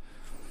round.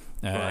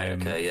 Right,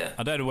 okay, yeah.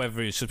 I don't know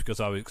whether it's just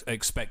because I was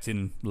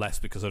expecting less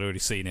because I'd already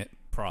seen it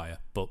prior,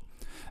 but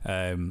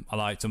I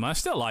liked them. I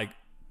still like...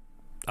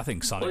 I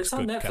think Sonic's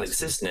good. Well, it's on Netflix,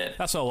 casting. isn't it?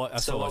 That's all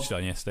I watched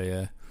on yesterday,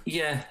 yeah.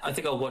 Yeah, I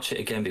think I'll watch it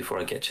again before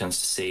I get a chance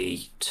to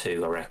see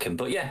 2, I reckon.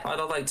 But yeah, I'd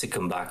like to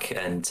come back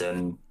and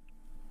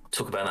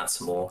talk about that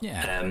some more.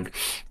 Yeah.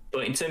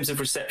 But in terms of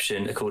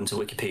reception, according to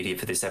Wikipedia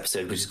for this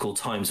episode, which is called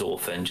Times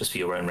Orphan, just for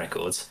your own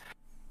records,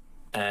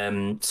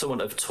 someone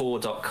of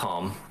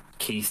Tor.com,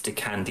 Keith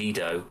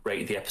DeCandido,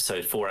 rated the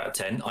episode 4 out of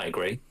 10. I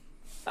agree.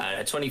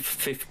 A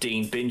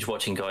 2015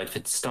 binge-watching guide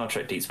for Star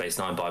Trek Deep Space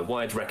Nine by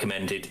Wired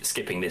recommended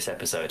skipping this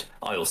episode.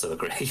 I also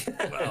agree.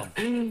 Well,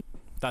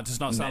 that does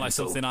not sound like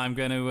something I'm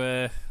going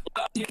to...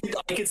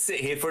 I could sit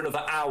here for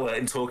another hour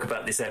and talk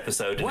about this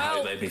episode and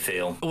how it made me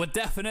feel. Well,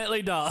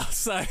 definitely not.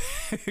 So,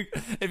 if you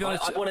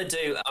I want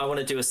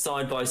to do a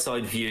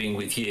side-by-side viewing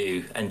with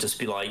you and just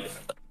be like...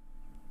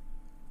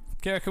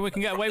 Do you reckon we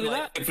can get away with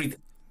that?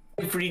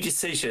 Every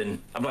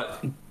decision. I'm like,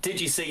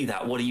 did you see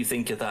that? What do you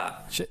think of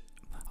that?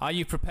 Are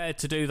you prepared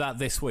to do that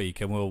this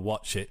week, and we'll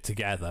watch it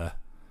together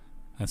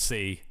and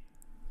see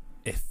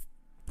if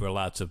we're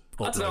allowed to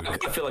upload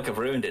it? I feel like I've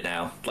ruined it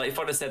now. Like, if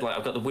I'd have said, like,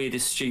 I've got the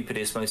weirdest,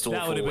 stupidest, most awful...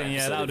 That would have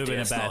been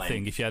a bad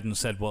thing if you hadn't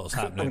said what's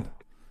happening.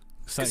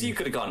 Because you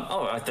could have gone,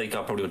 I think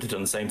I probably would have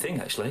done the same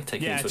thing, actually.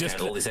 Taking into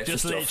account all this extra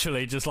stuff.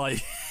 Literally, just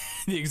like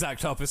the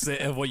exact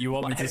opposite of what you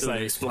want me to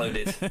say.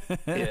 Exploded.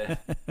 Yeah.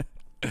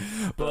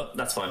 But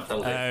that's fine.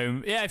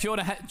 Yeah, if you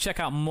want to check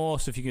out more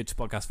stuff, you can go to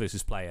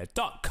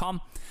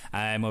podcastversusplayer.com,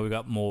 where we've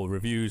got more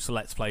reviews,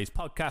 let's plays,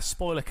 podcasts,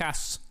 spoiler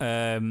casts,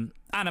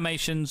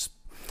 animations.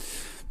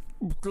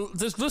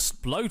 There's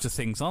just loads of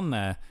things on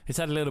there. It's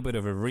had a little bit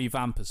of a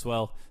revamp as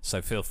well,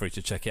 so feel free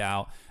to check it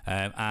out,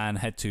 and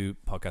head to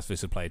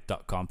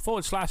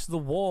podcastversusplayer.com/The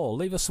Wall.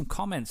 Leave us some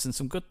comments and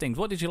some good things.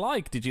 What did you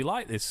like? Did you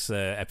like this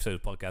episode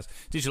of podcast?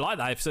 Did you like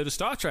that episode of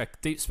Star Trek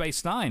Deep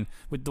Space Nine,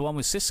 with the one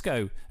with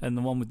Cisco and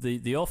the one with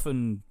the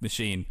orphan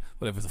machine,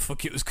 whatever the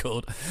fuck it was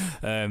called?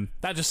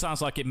 That just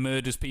sounds like it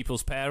murders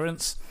people's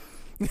parents.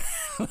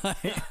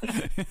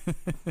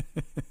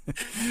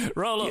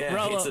 roll up.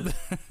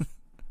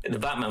 The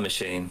Batman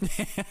machine.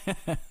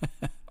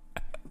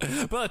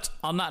 But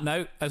on that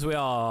note, as we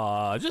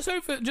are just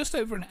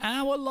over an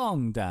hour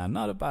long, Dan,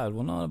 not a bad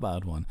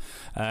one.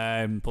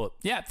 But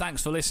yeah,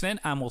 thanks for listening,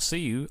 and we'll see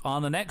you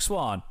on the next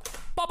one.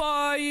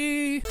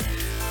 Bye bye.